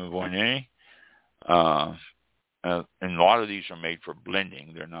 Chardonnay, Viognier. And a lot of these are made for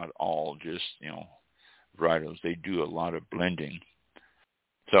blending. They're not all just, varietals. They do a lot of blending.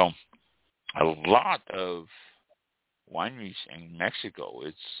 So a lot of wineries in Mexico,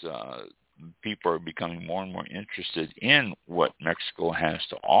 it's people are becoming more and more interested in what Mexico has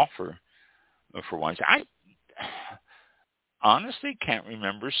to offer for wines. I honestly can't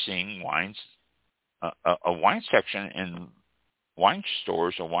remember seeing wines, a wine section in wine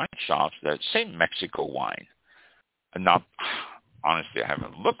stores or wine shops that say Mexico wine. And not, honestly, I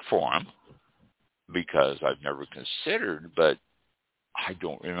haven't looked for them because I've never considered, but I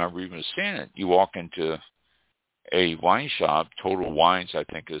don't remember even seeing it. You walk into a wine shop, Total Wines, I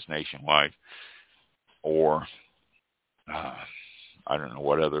think, is nationwide, or I don't know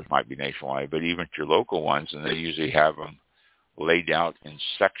what others might be nationwide, but even your local ones, and they usually have them laid out in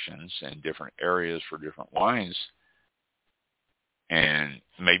sections and different areas for different wines. And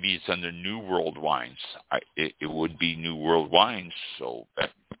maybe it's under New World Wines. It would be New World Wines, so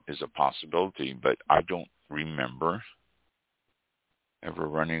that is a possibility, but I don't remember ever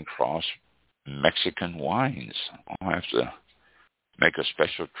running across Mexican wines. I'll have to make a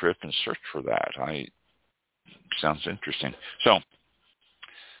special trip and search for that. Sounds interesting. So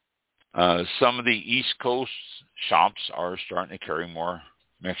some of the East Coast shops are starting to carry more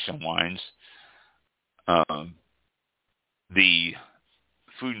Mexican wines. The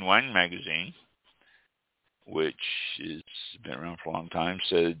Food and Wine magazine, which has been around for a long time,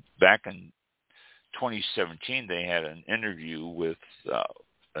 said back in 2017 they had an interview with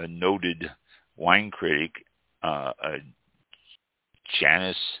a noted wine critic,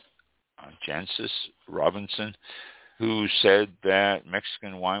 Janice Robinson, who said that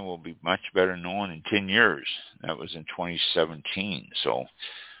Mexican wine will be much better known in 10 years. That was in 2017. So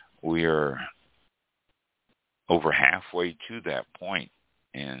we are over halfway to that point.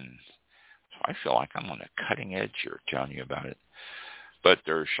 And so I feel like I'm on the cutting edge here telling you about it. But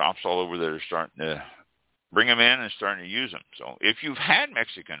there are shops all over that are starting to bring them in and starting to use them. So if you've had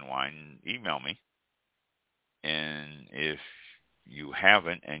Mexican wine, email me. And if you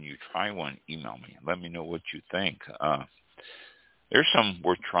haven't and you try one, email me. Let me know what you think. There's some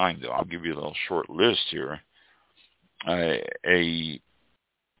worth trying, though. I'll give you a little short list here. A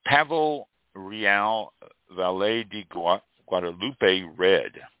Pavo Real Valle de Guadalupe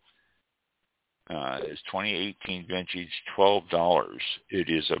Red is 2018 vintage, $12. It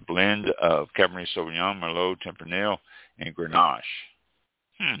is a blend of Cabernet Sauvignon, Merlot, Tempranillo, and Grenache.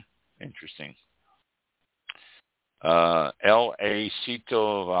 Interesting. El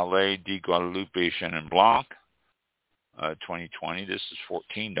Acito Valle de Guadalupe Chenin Blanc, 2020. This is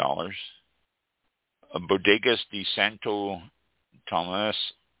 $14. Bodegas de Santo Tomas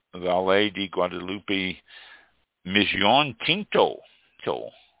Valle de Guadalupe Mission Tinto.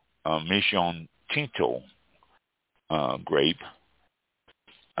 Mission Tinto grape.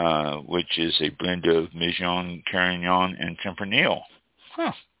 which is a blend of Méjion, Carignan, and Tempranillo.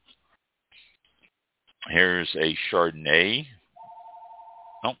 Huh. Here's a Chardonnay.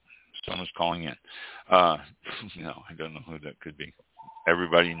 Oh, someone's calling in. No, I don't know who that could be.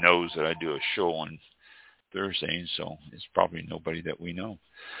 Everybody knows that I do a show on Thursday, so it's probably nobody that we know.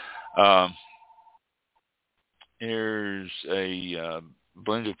 Here's a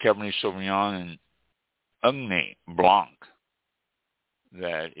blend of Cabernet Sauvignon and Ugni Blanc.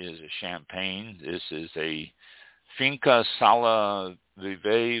 That is a champagne. This is a Finca Sala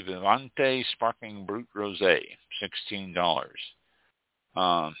Vive Vivante Sparkling Brut Rosé, $16.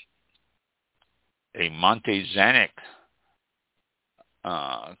 A Monte Zanuck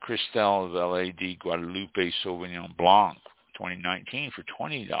Cristal Valle de Guadalupe Sauvignon Blanc, 2019, for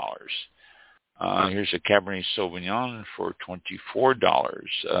 $20. Here's a Cabernet Sauvignon for $24.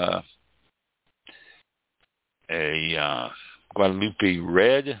 A Guadalupe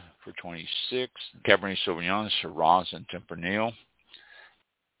Red for $26. Cabernet Sauvignon, Syrah, and Tempranillo.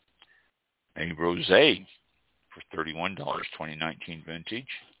 A Rosé for $31, 2019 vintage.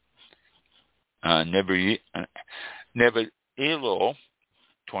 Nebbiolo,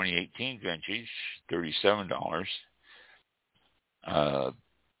 2018 vintage, $37.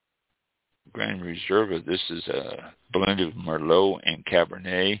 Grand Reserva, this is a blend of Merlot and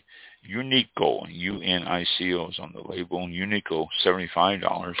Cabernet. Unico, U-N-I-C-O is on the label. Unico,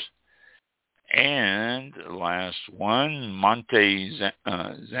 $75. And the last one, Monte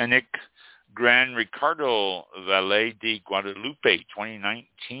Zanuck Gran Ricardo Valle de Guadalupe,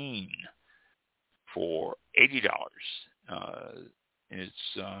 2019, for $80.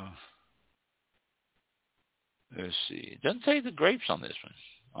 It's, let's see, it doesn't say the grapes on this one.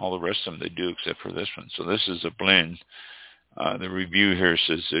 All the rest of them they do except for this one. So this is a blend. The review here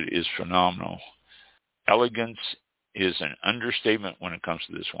says it is phenomenal. Elegance is an understatement when it comes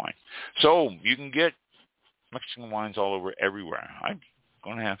to this wine. So you can get Mexican wines all over everywhere. I'm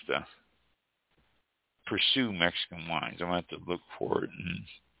going to have to pursue Mexican wines. I'm going to have to look for it and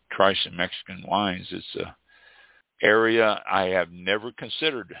try some Mexican wines. It's an area I have never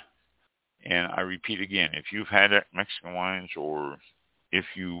considered. And I repeat again, if you've had Mexican wines or if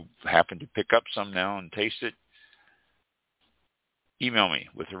you happen to pick up some now and taste it, email me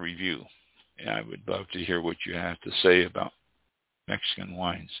with a review. And I would love to hear what you have to say about Mexican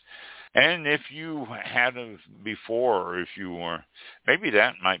wines. And if you had them before, or if you were, maybe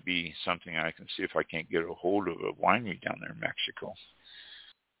that might be something I can see if I can't get a hold of a winery down there in Mexico.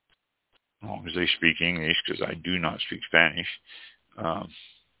 As long as they speak English, because I do not speak Spanish.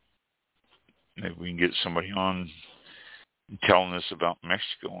 Maybe we can get somebody on telling us about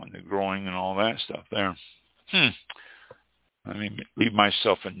Mexico and the growing and all that stuff there. Let me leave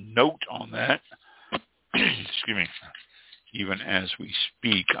myself a note on that. Excuse me. Even as we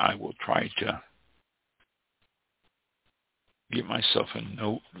speak, I will try to get myself a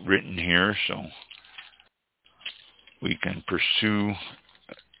note written here so we can pursue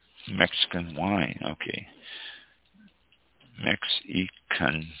Mexican wine. Okay.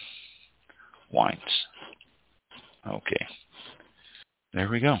 Mexican wines. Okay. There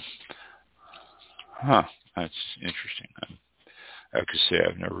we go. Huh. That's interesting. I could say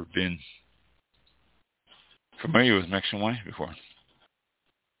I've never been familiar with Mexican wines before.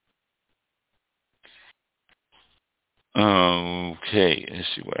 Okay, let's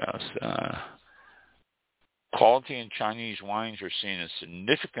see what else. Quality in Chinese wines are seeing a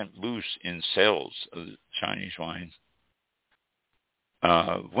significant boost in sales of Chinese wine.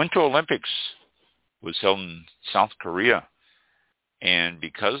 Winter Olympics was held in South Korea, and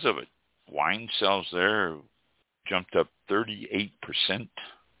because of it, wine sales there jumped up 38%.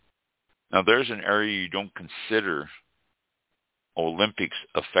 Now, there's an area you don't consider Olympics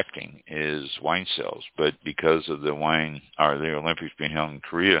affecting is wine sales, but because of the Olympics being held in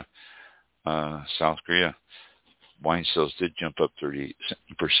Korea, South Korea, wine sales did jump up 38%,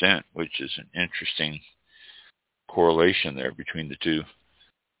 which is an interesting correlation there between the two.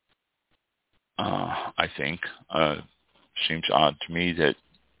 I think seems odd to me that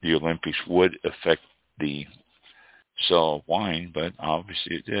the Olympics would affect the sale of wine, but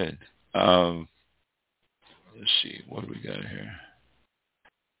obviously it did. Let's see, what do we got here?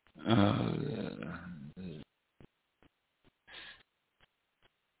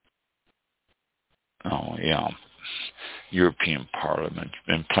 European Parliament's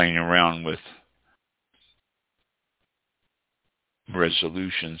been playing around with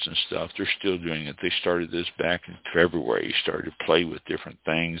resolutions and stuff. They're still doing it. They started this back in February, started to play with different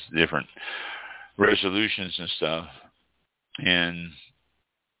things, different resolutions and stuff, and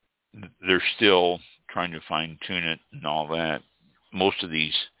they're still trying to fine-tune it and all that. Most of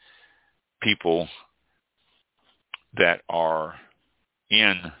these people that are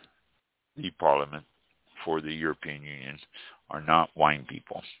in the Parliament for the European Union are not wine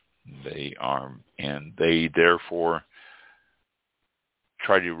people. They are, and they therefore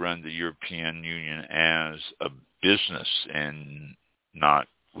try to run the European Union as a business and not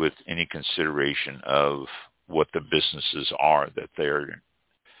with any consideration of what the businesses are that they're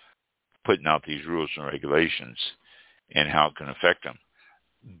putting out these rules and regulations and how it can affect them.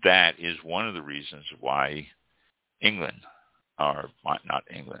 That is one of the reasons why England, or not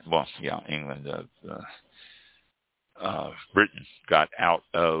England, well, yeah, England, Britain got out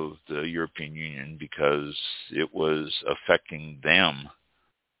of the European Union because it was affecting them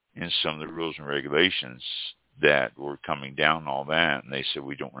in some of the rules and regulations that were coming down and all that. And they said,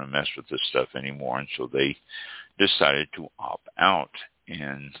 we don't want to mess with this stuff anymore. And so they decided to opt out.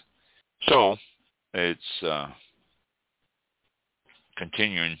 And so it's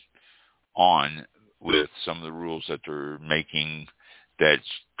continuing on with some of the rules that they're making that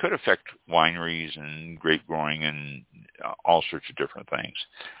could affect wineries and grape growing and all sorts of different things.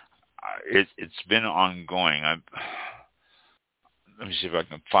 It's been ongoing. Let me see if I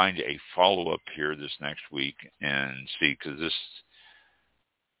can find a follow-up here this next week and see, because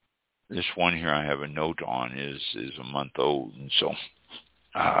this one here I have a note on is a month old, and so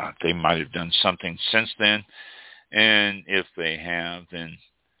they might have done something since then, and if they have, then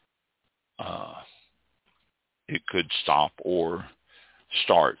it could stop or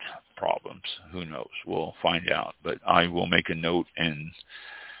start problems. Who knows? We'll find out, but I will make a note and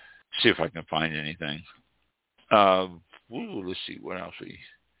see if I can find anything. Let's see what else we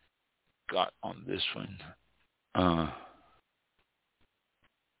got on this one.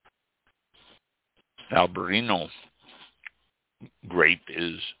 Albarino grape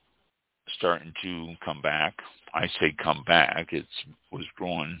is starting to come back. I say come back. It was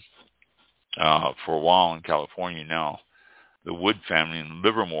growing for a while in California now. The Wood family in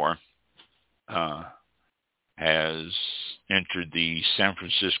Livermore has entered the San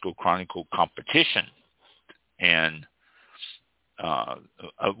Francisco Chronicle competition, and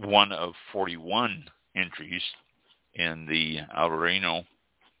one of 41 entries in the Albarino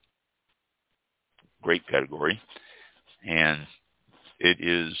grape category, and it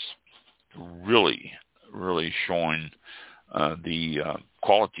is really, really showing the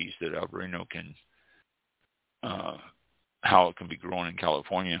qualities that Albarino can, how it can be grown in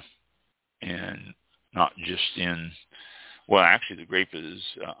California, and not just in, well, actually the grape is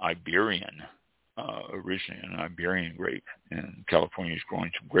Iberian, originally an Iberian grape, and California is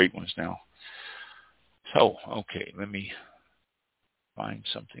growing some great ones now. So, okay, let me find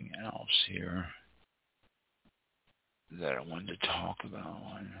something else here that I wanted to talk about.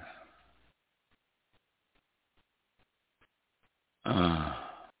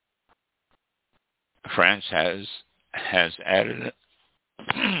 France has added,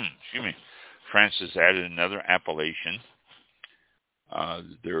 excuse me, France has added another appellation.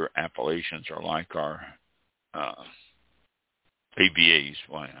 Their appellations are like our AVAs.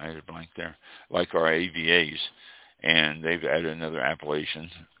 Why, I had a blank there. Like our AVAs, and they've added another appellation.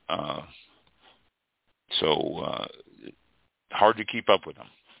 So hard to keep up with them.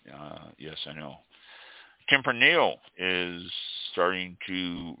 Yes, I know. Tempranillo is starting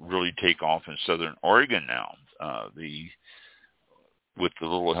to really take off in Southern Oregon now. With the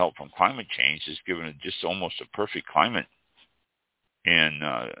little help from climate change, has given it just almost a perfect climate in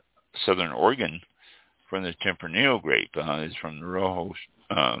Southern Oregon from the Tempranillo grape. It's from the Rojo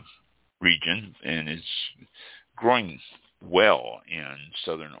region, and it's growing well in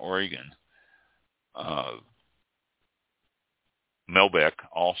Southern Oregon. Melbeck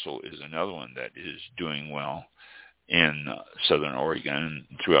also is another one that is doing well in Southern Oregon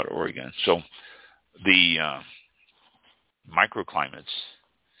and throughout Oregon. So the microclimates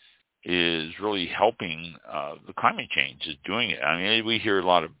is really helping. The climate change is doing it. I mean, we hear a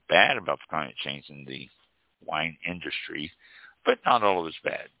lot of bad about the climate change in the wine industry, but not all of it's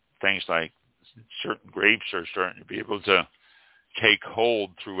bad. Things like certain grapes are starting to be able to take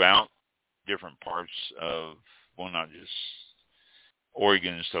hold throughout different parts of, well, not just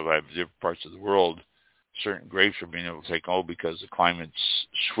Oregon and stuff, like different parts of the world. Certain grapes are being able to take hold because the climate's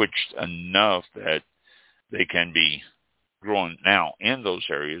switched enough that they can be growing now in those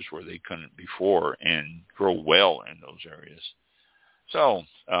areas where they couldn't before and grow well in those areas. So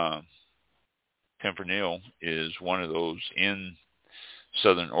Tempranillo is one of those in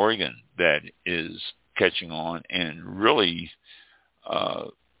Southern Oregon that is catching on, and really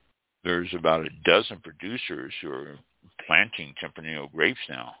there's about a dozen producers who are planting Tempranillo grapes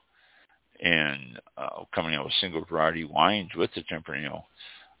now and coming out with single variety wines with the Tempranillo.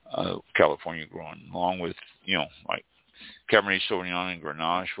 California growing, along with, like Cabernet Sauvignon and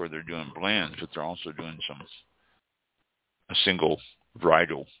Grenache, where they're doing blends, but they're also doing some single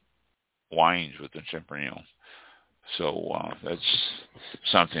varietal wines with the Tempranillo. So that's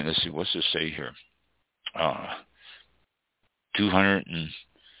something. Let's see, what's this say here?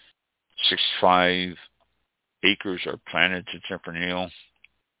 265 acres are planted to Tempranillo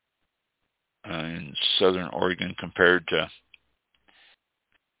in southern Oregon, compared to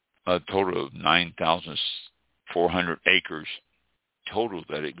a total of 9,400 acres total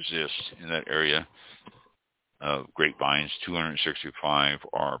that exists in that area of grapevines. 265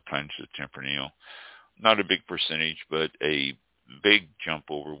 are planted to Tempranillo. Not a big percentage, but a big jump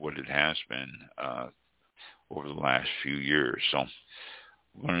over what it has been over the last few years. So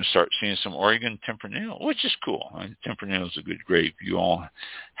we're going to start seeing some Oregon Tempranillo, which is cool. Tempranillo is a good grape. You all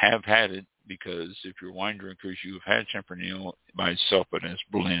have had it, because if you're wine drinkers, you've had Tempranillo by itself, but as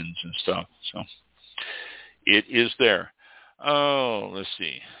blends and stuff. So it is there. Oh, let's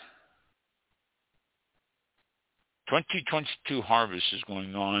see. 2022 harvest is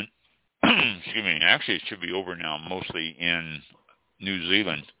going on. Excuse me. Actually, it should be over now, mostly in New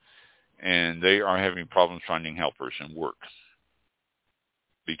Zealand. And they are having problems finding helpers and work.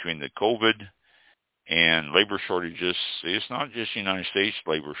 Between the COVID and labor shortages, it's not just United States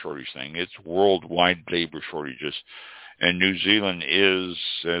labor shortage thing. It's worldwide labor shortages. And New Zealand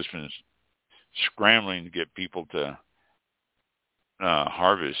has been scrambling to get people to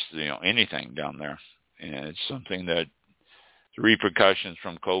harvest, anything down there. And it's something that the repercussions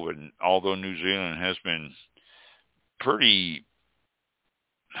from COVID, and although New Zealand has been pretty,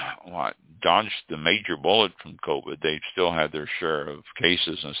 dodged the major bullet from COVID, they've still had their share of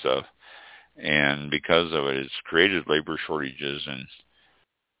cases and stuff. And because of it, it's created labor shortages and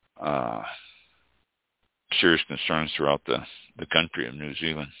serious concerns throughout the country of New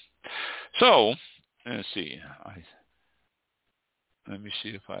Zealand. So, let's see. Let me see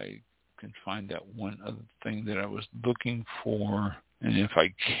if I can find that one other thing that I was looking for. And if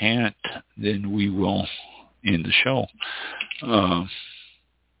I can't, then we will end the show. Oh,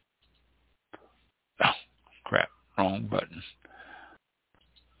 crap. Wrong button.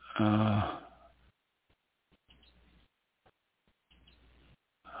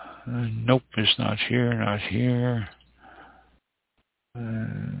 Nope, it's not here, not here.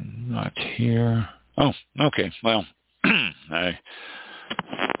 Not here. Oh, okay. Well,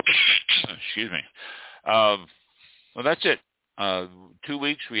 excuse me. Well, that's it. 2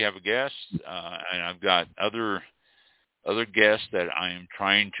 weeks we have a guest, and I've got other guests that I'm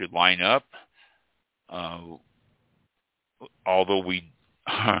trying to line up. Although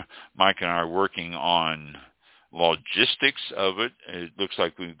Mike and I are working on logistics of it, it looks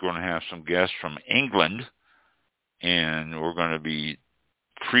like we're going to have some guests from England, and we're going to be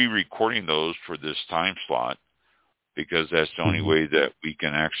pre-recording those for this time slot, because that's the only way that we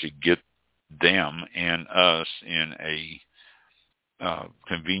can actually get them and us in a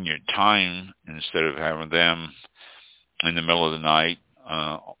convenient time, instead of having them in the middle of the night,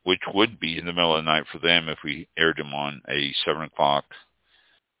 which would be in the middle of the night for them if we aired them on a 7 o'clock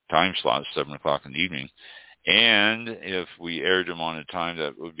time slot, 7 o'clock in the evening. And if we aired them on a time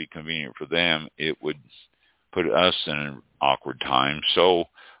that would be convenient for them, it would put us in an awkward time. So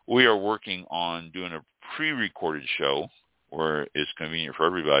we are working on doing a pre-recorded show where it's convenient for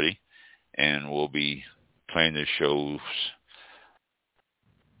everybody, and we'll be playing the shows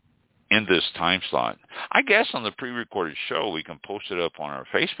in this time slot. I guess on the pre-recorded show, we can post it up on our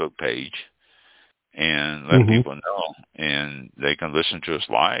Facebook page and let people know, and they can listen to us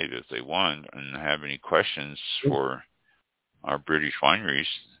live if they want and have any questions for our British wineries.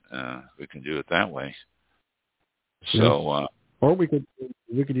 We can do it that way. So, or we could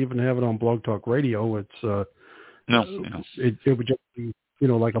even have it on Blog Talk Radio. It's it would just be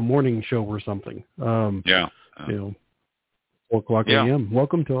like a morning show or something. 4 o'clock a.m.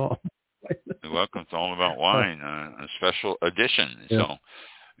 Welcome to all. Welcome to All About Wine, a special edition. So,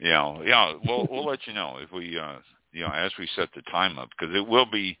 we'll let you know if we, as we set the time up, because it will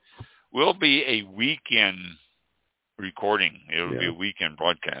be a weekend recording. It'll be a weekend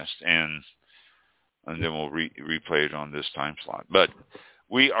broadcast, and then we'll replay it on this time slot. But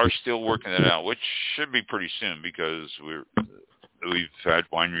we are still working that out, which should be pretty soon, because we've had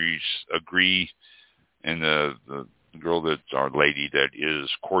wineries agree, and the girl our lady that is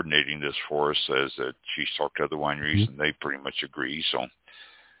coordinating this for us says that she's talked to other wineries and they pretty much agree. So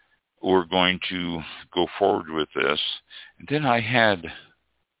we're going to go forward with this. And then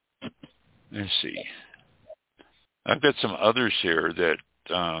let's see, I've got some others here that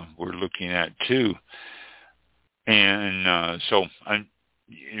we're looking at too. And so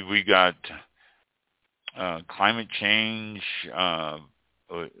we got climate change, a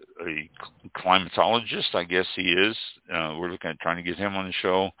climatologist, I guess he is. We're looking at trying to get him on the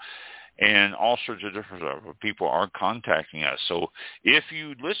show. And all sorts of different people are contacting us. So if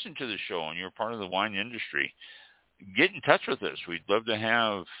you listen to the show and you're part of the wine industry, get in touch with us. We'd love to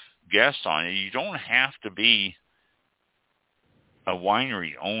have guests on it. You don't have to be a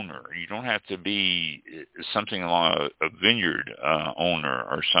winery owner. You don't have to be something along a vineyard owner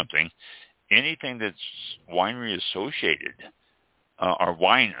or something. Anything that's winery associated or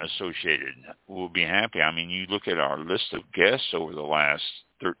wine associated will be happy. I mean, you look at our list of guests over the last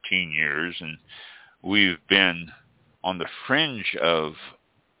 13 years, and we've been on the fringe of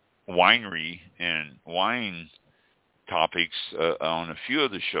winery and wine topics on a few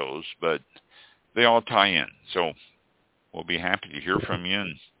of the shows, but they all tie in. So we'll be happy to hear from you,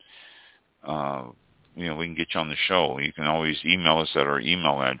 and we can get you on the show. You can always email us at our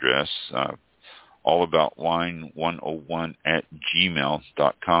email address,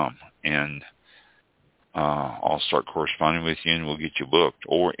 allaboutwine101@gmail.com, and I'll start corresponding with you, and we'll get you booked.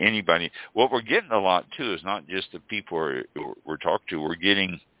 Or anybody. What we're getting a lot, too, is not just the people we're talking to. We're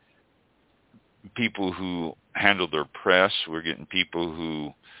getting people who handle their press. We're getting people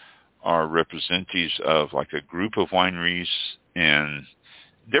who are representatives of like a group of wineries and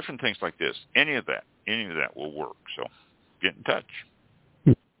different things like this. Any of that will work. So get in touch.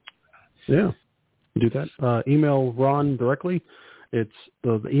 Yeah, do that. Email Ron directly. It's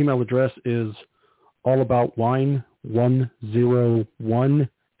the email address is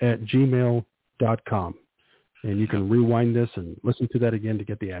allaboutwine101@gmail.com. And you can rewind this and listen to that again to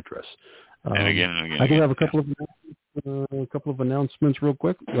get the address. And again. I do have a couple of announcements real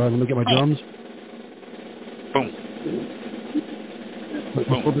quick. Let me get my drums. Boom.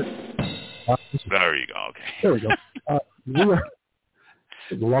 There you go. Okay. There we go.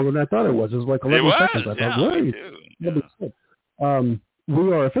 Longer than I thought it was. It was like 11 seconds. I thought, great.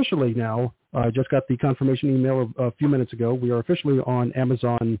 We are officially now, I just got the confirmation email a few minutes ago. We are officially on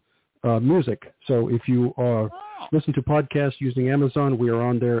Amazon Music. So if you listen to podcasts using Amazon, we are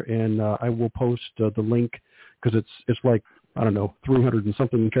on there, and I will post the link because it's like, I don't know, 300 and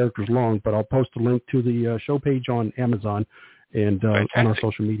something characters long, but I'll post a link to the show page on Amazon and on our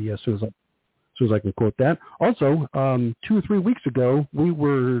social media as soon as I can quote that. Also, 2 or 3 weeks ago, we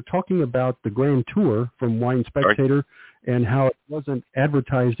were talking about the Grand Tour from Wine Spectator and how it wasn't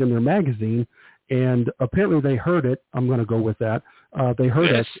advertised in their magazine, and apparently they heard it. I'm going to go with that. They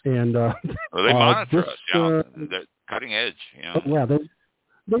heard us, and well, they monitor us. Yeah, they're cutting edge. Yeah,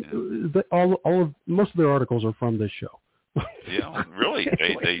 most of their articles are from this show. Yeah, really.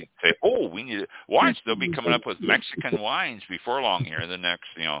 They say, we need wines. They'll be coming up with Mexican wines before long here in the next,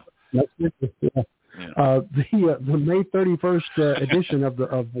 The May 31st edition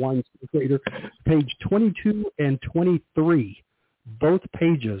of Wine Spectator, page 22 and 23, both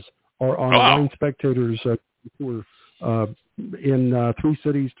pages are on Wine Spectator's tour in 3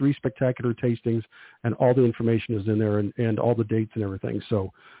 cities, 3 spectacular tastings, and all the information is in there and all the dates and everything.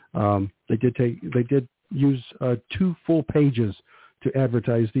 So they did use 2 full pages to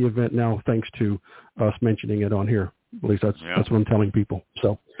advertise the event now, thanks to us mentioning it on here. At least that's what I'm telling people.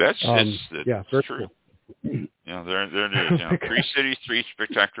 So that's very true. Cool. Yeah, there it is. 3 cities, 3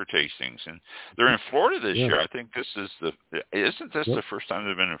 spectacular tastings, and they're in Florida this year. I think this is isn't this the first time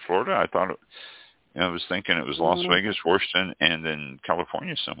they've been in Florida? I thought I was thinking it was Las Vegas, Washington, and then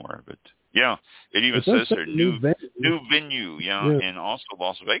California somewhere. But yeah, it even says their new venue. And also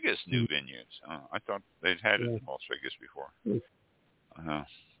Las Vegas new venues. I thought they'd had it in Las Vegas before.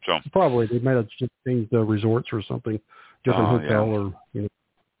 So probably they might have just changed the resorts or something, different hotel or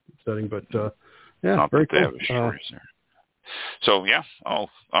setting. But very cool. So all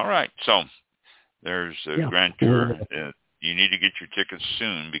right. So there's a Grand Tour. You need to get your tickets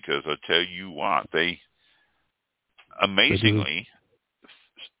soon because I'll tell you what, they amazingly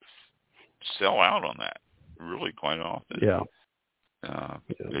sell out on that really quite often.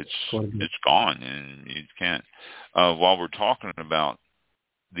 It's gone, and you can't. While we're talking about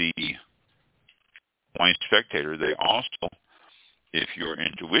the Wine Spectator, they also, if you're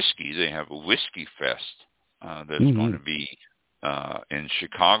into whiskey, they have a whiskey fest that's going to be in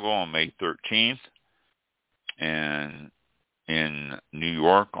Chicago on May 13th, and in New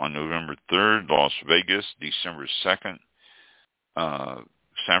York on November 3rd, Las Vegas December 2nd,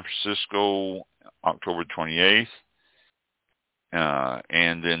 San Francisco October 28th,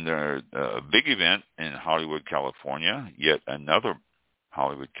 and then there's a big event in Hollywood, California, yet another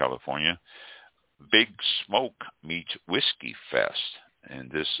Hollywood, California, Big Smoke Meets Whiskey Fest.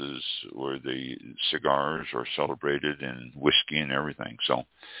 and this is where the cigars are celebrated and whiskey and everything. So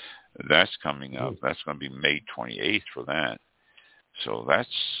that's coming up. That's going to be May 28th for that. So that's,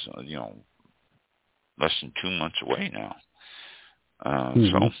 less than 2 months away now.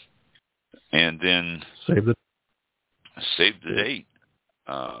 So, and then save the date.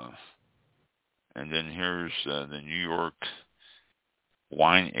 And then here's the New York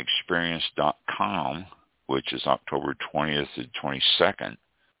WineExperience.com, which is October 20th to 22nd.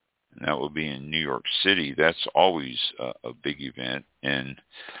 And that will be in New York City. That's always a big event. And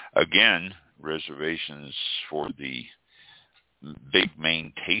again, reservations for the big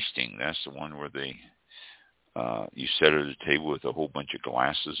main tasting. That's the one where they you sit at a table with a whole bunch of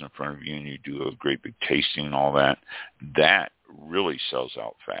glasses in front of you and you do a great big tasting and all that. That really sells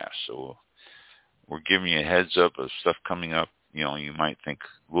out fast. So we're giving you a heads up of stuff coming up. You might think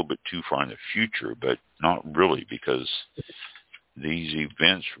a little bit too far in the future, but not really, because these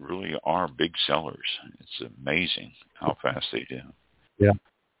events really are big sellers. It's amazing how fast they do. Yeah.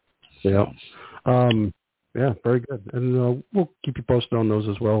 Yeah. Yeah, very good. And we'll keep you posted on those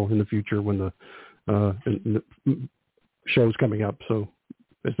as well in the future when the show's coming up. So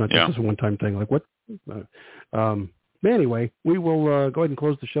it's not just a one-time thing. Like what? But anyway, we will go ahead and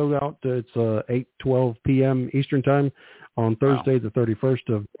close the show out. It's 8:12 p.m. Eastern Time on Thursday, the 31st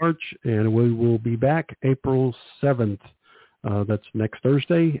of March, and we will be back April 7th. That's next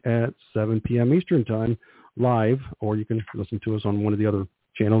Thursday at 7 p.m. Eastern Time live, or you can listen to us on one of the other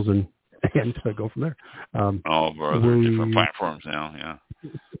channels and go from there. All of our other different platforms now, yeah.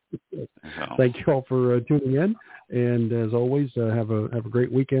 So. Thank you all for tuning in, and as always, have a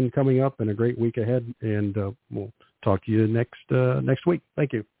great weekend coming up and a great week ahead, and we'll talk to you next week.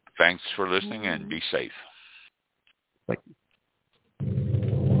 Thank you. Thanks for listening, and be safe. Thank you.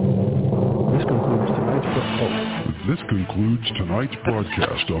 This concludes tonight's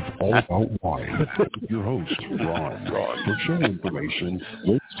broadcast of All About Wine. Your host, Ron. For show information,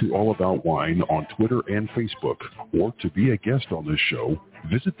 links to All About Wine on Twitter and Facebook, or to be a guest on this show,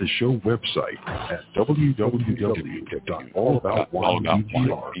 visit the show website at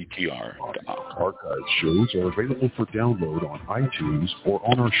www.allaboutwineptr.com. Archived shows are available for download on iTunes or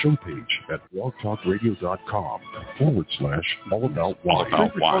on our show page at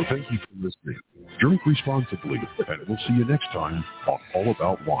blogtalkradio.com/allaboutwine. Thank you for listening. Drink responsibly, and we'll see you next time on All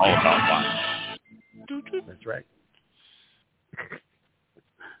About Wine. All About Wine. That's right.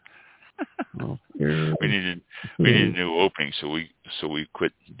 Well, we need a new opening, so we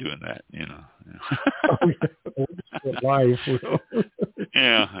quit doing that. Live.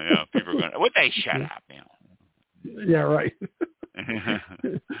 Yeah. People are going, would they shut up? Yeah, right.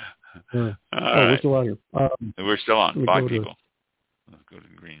 We're still on here. We're still on. Bye, people. Let's go to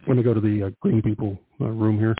the green. We're going to go to the green people room here.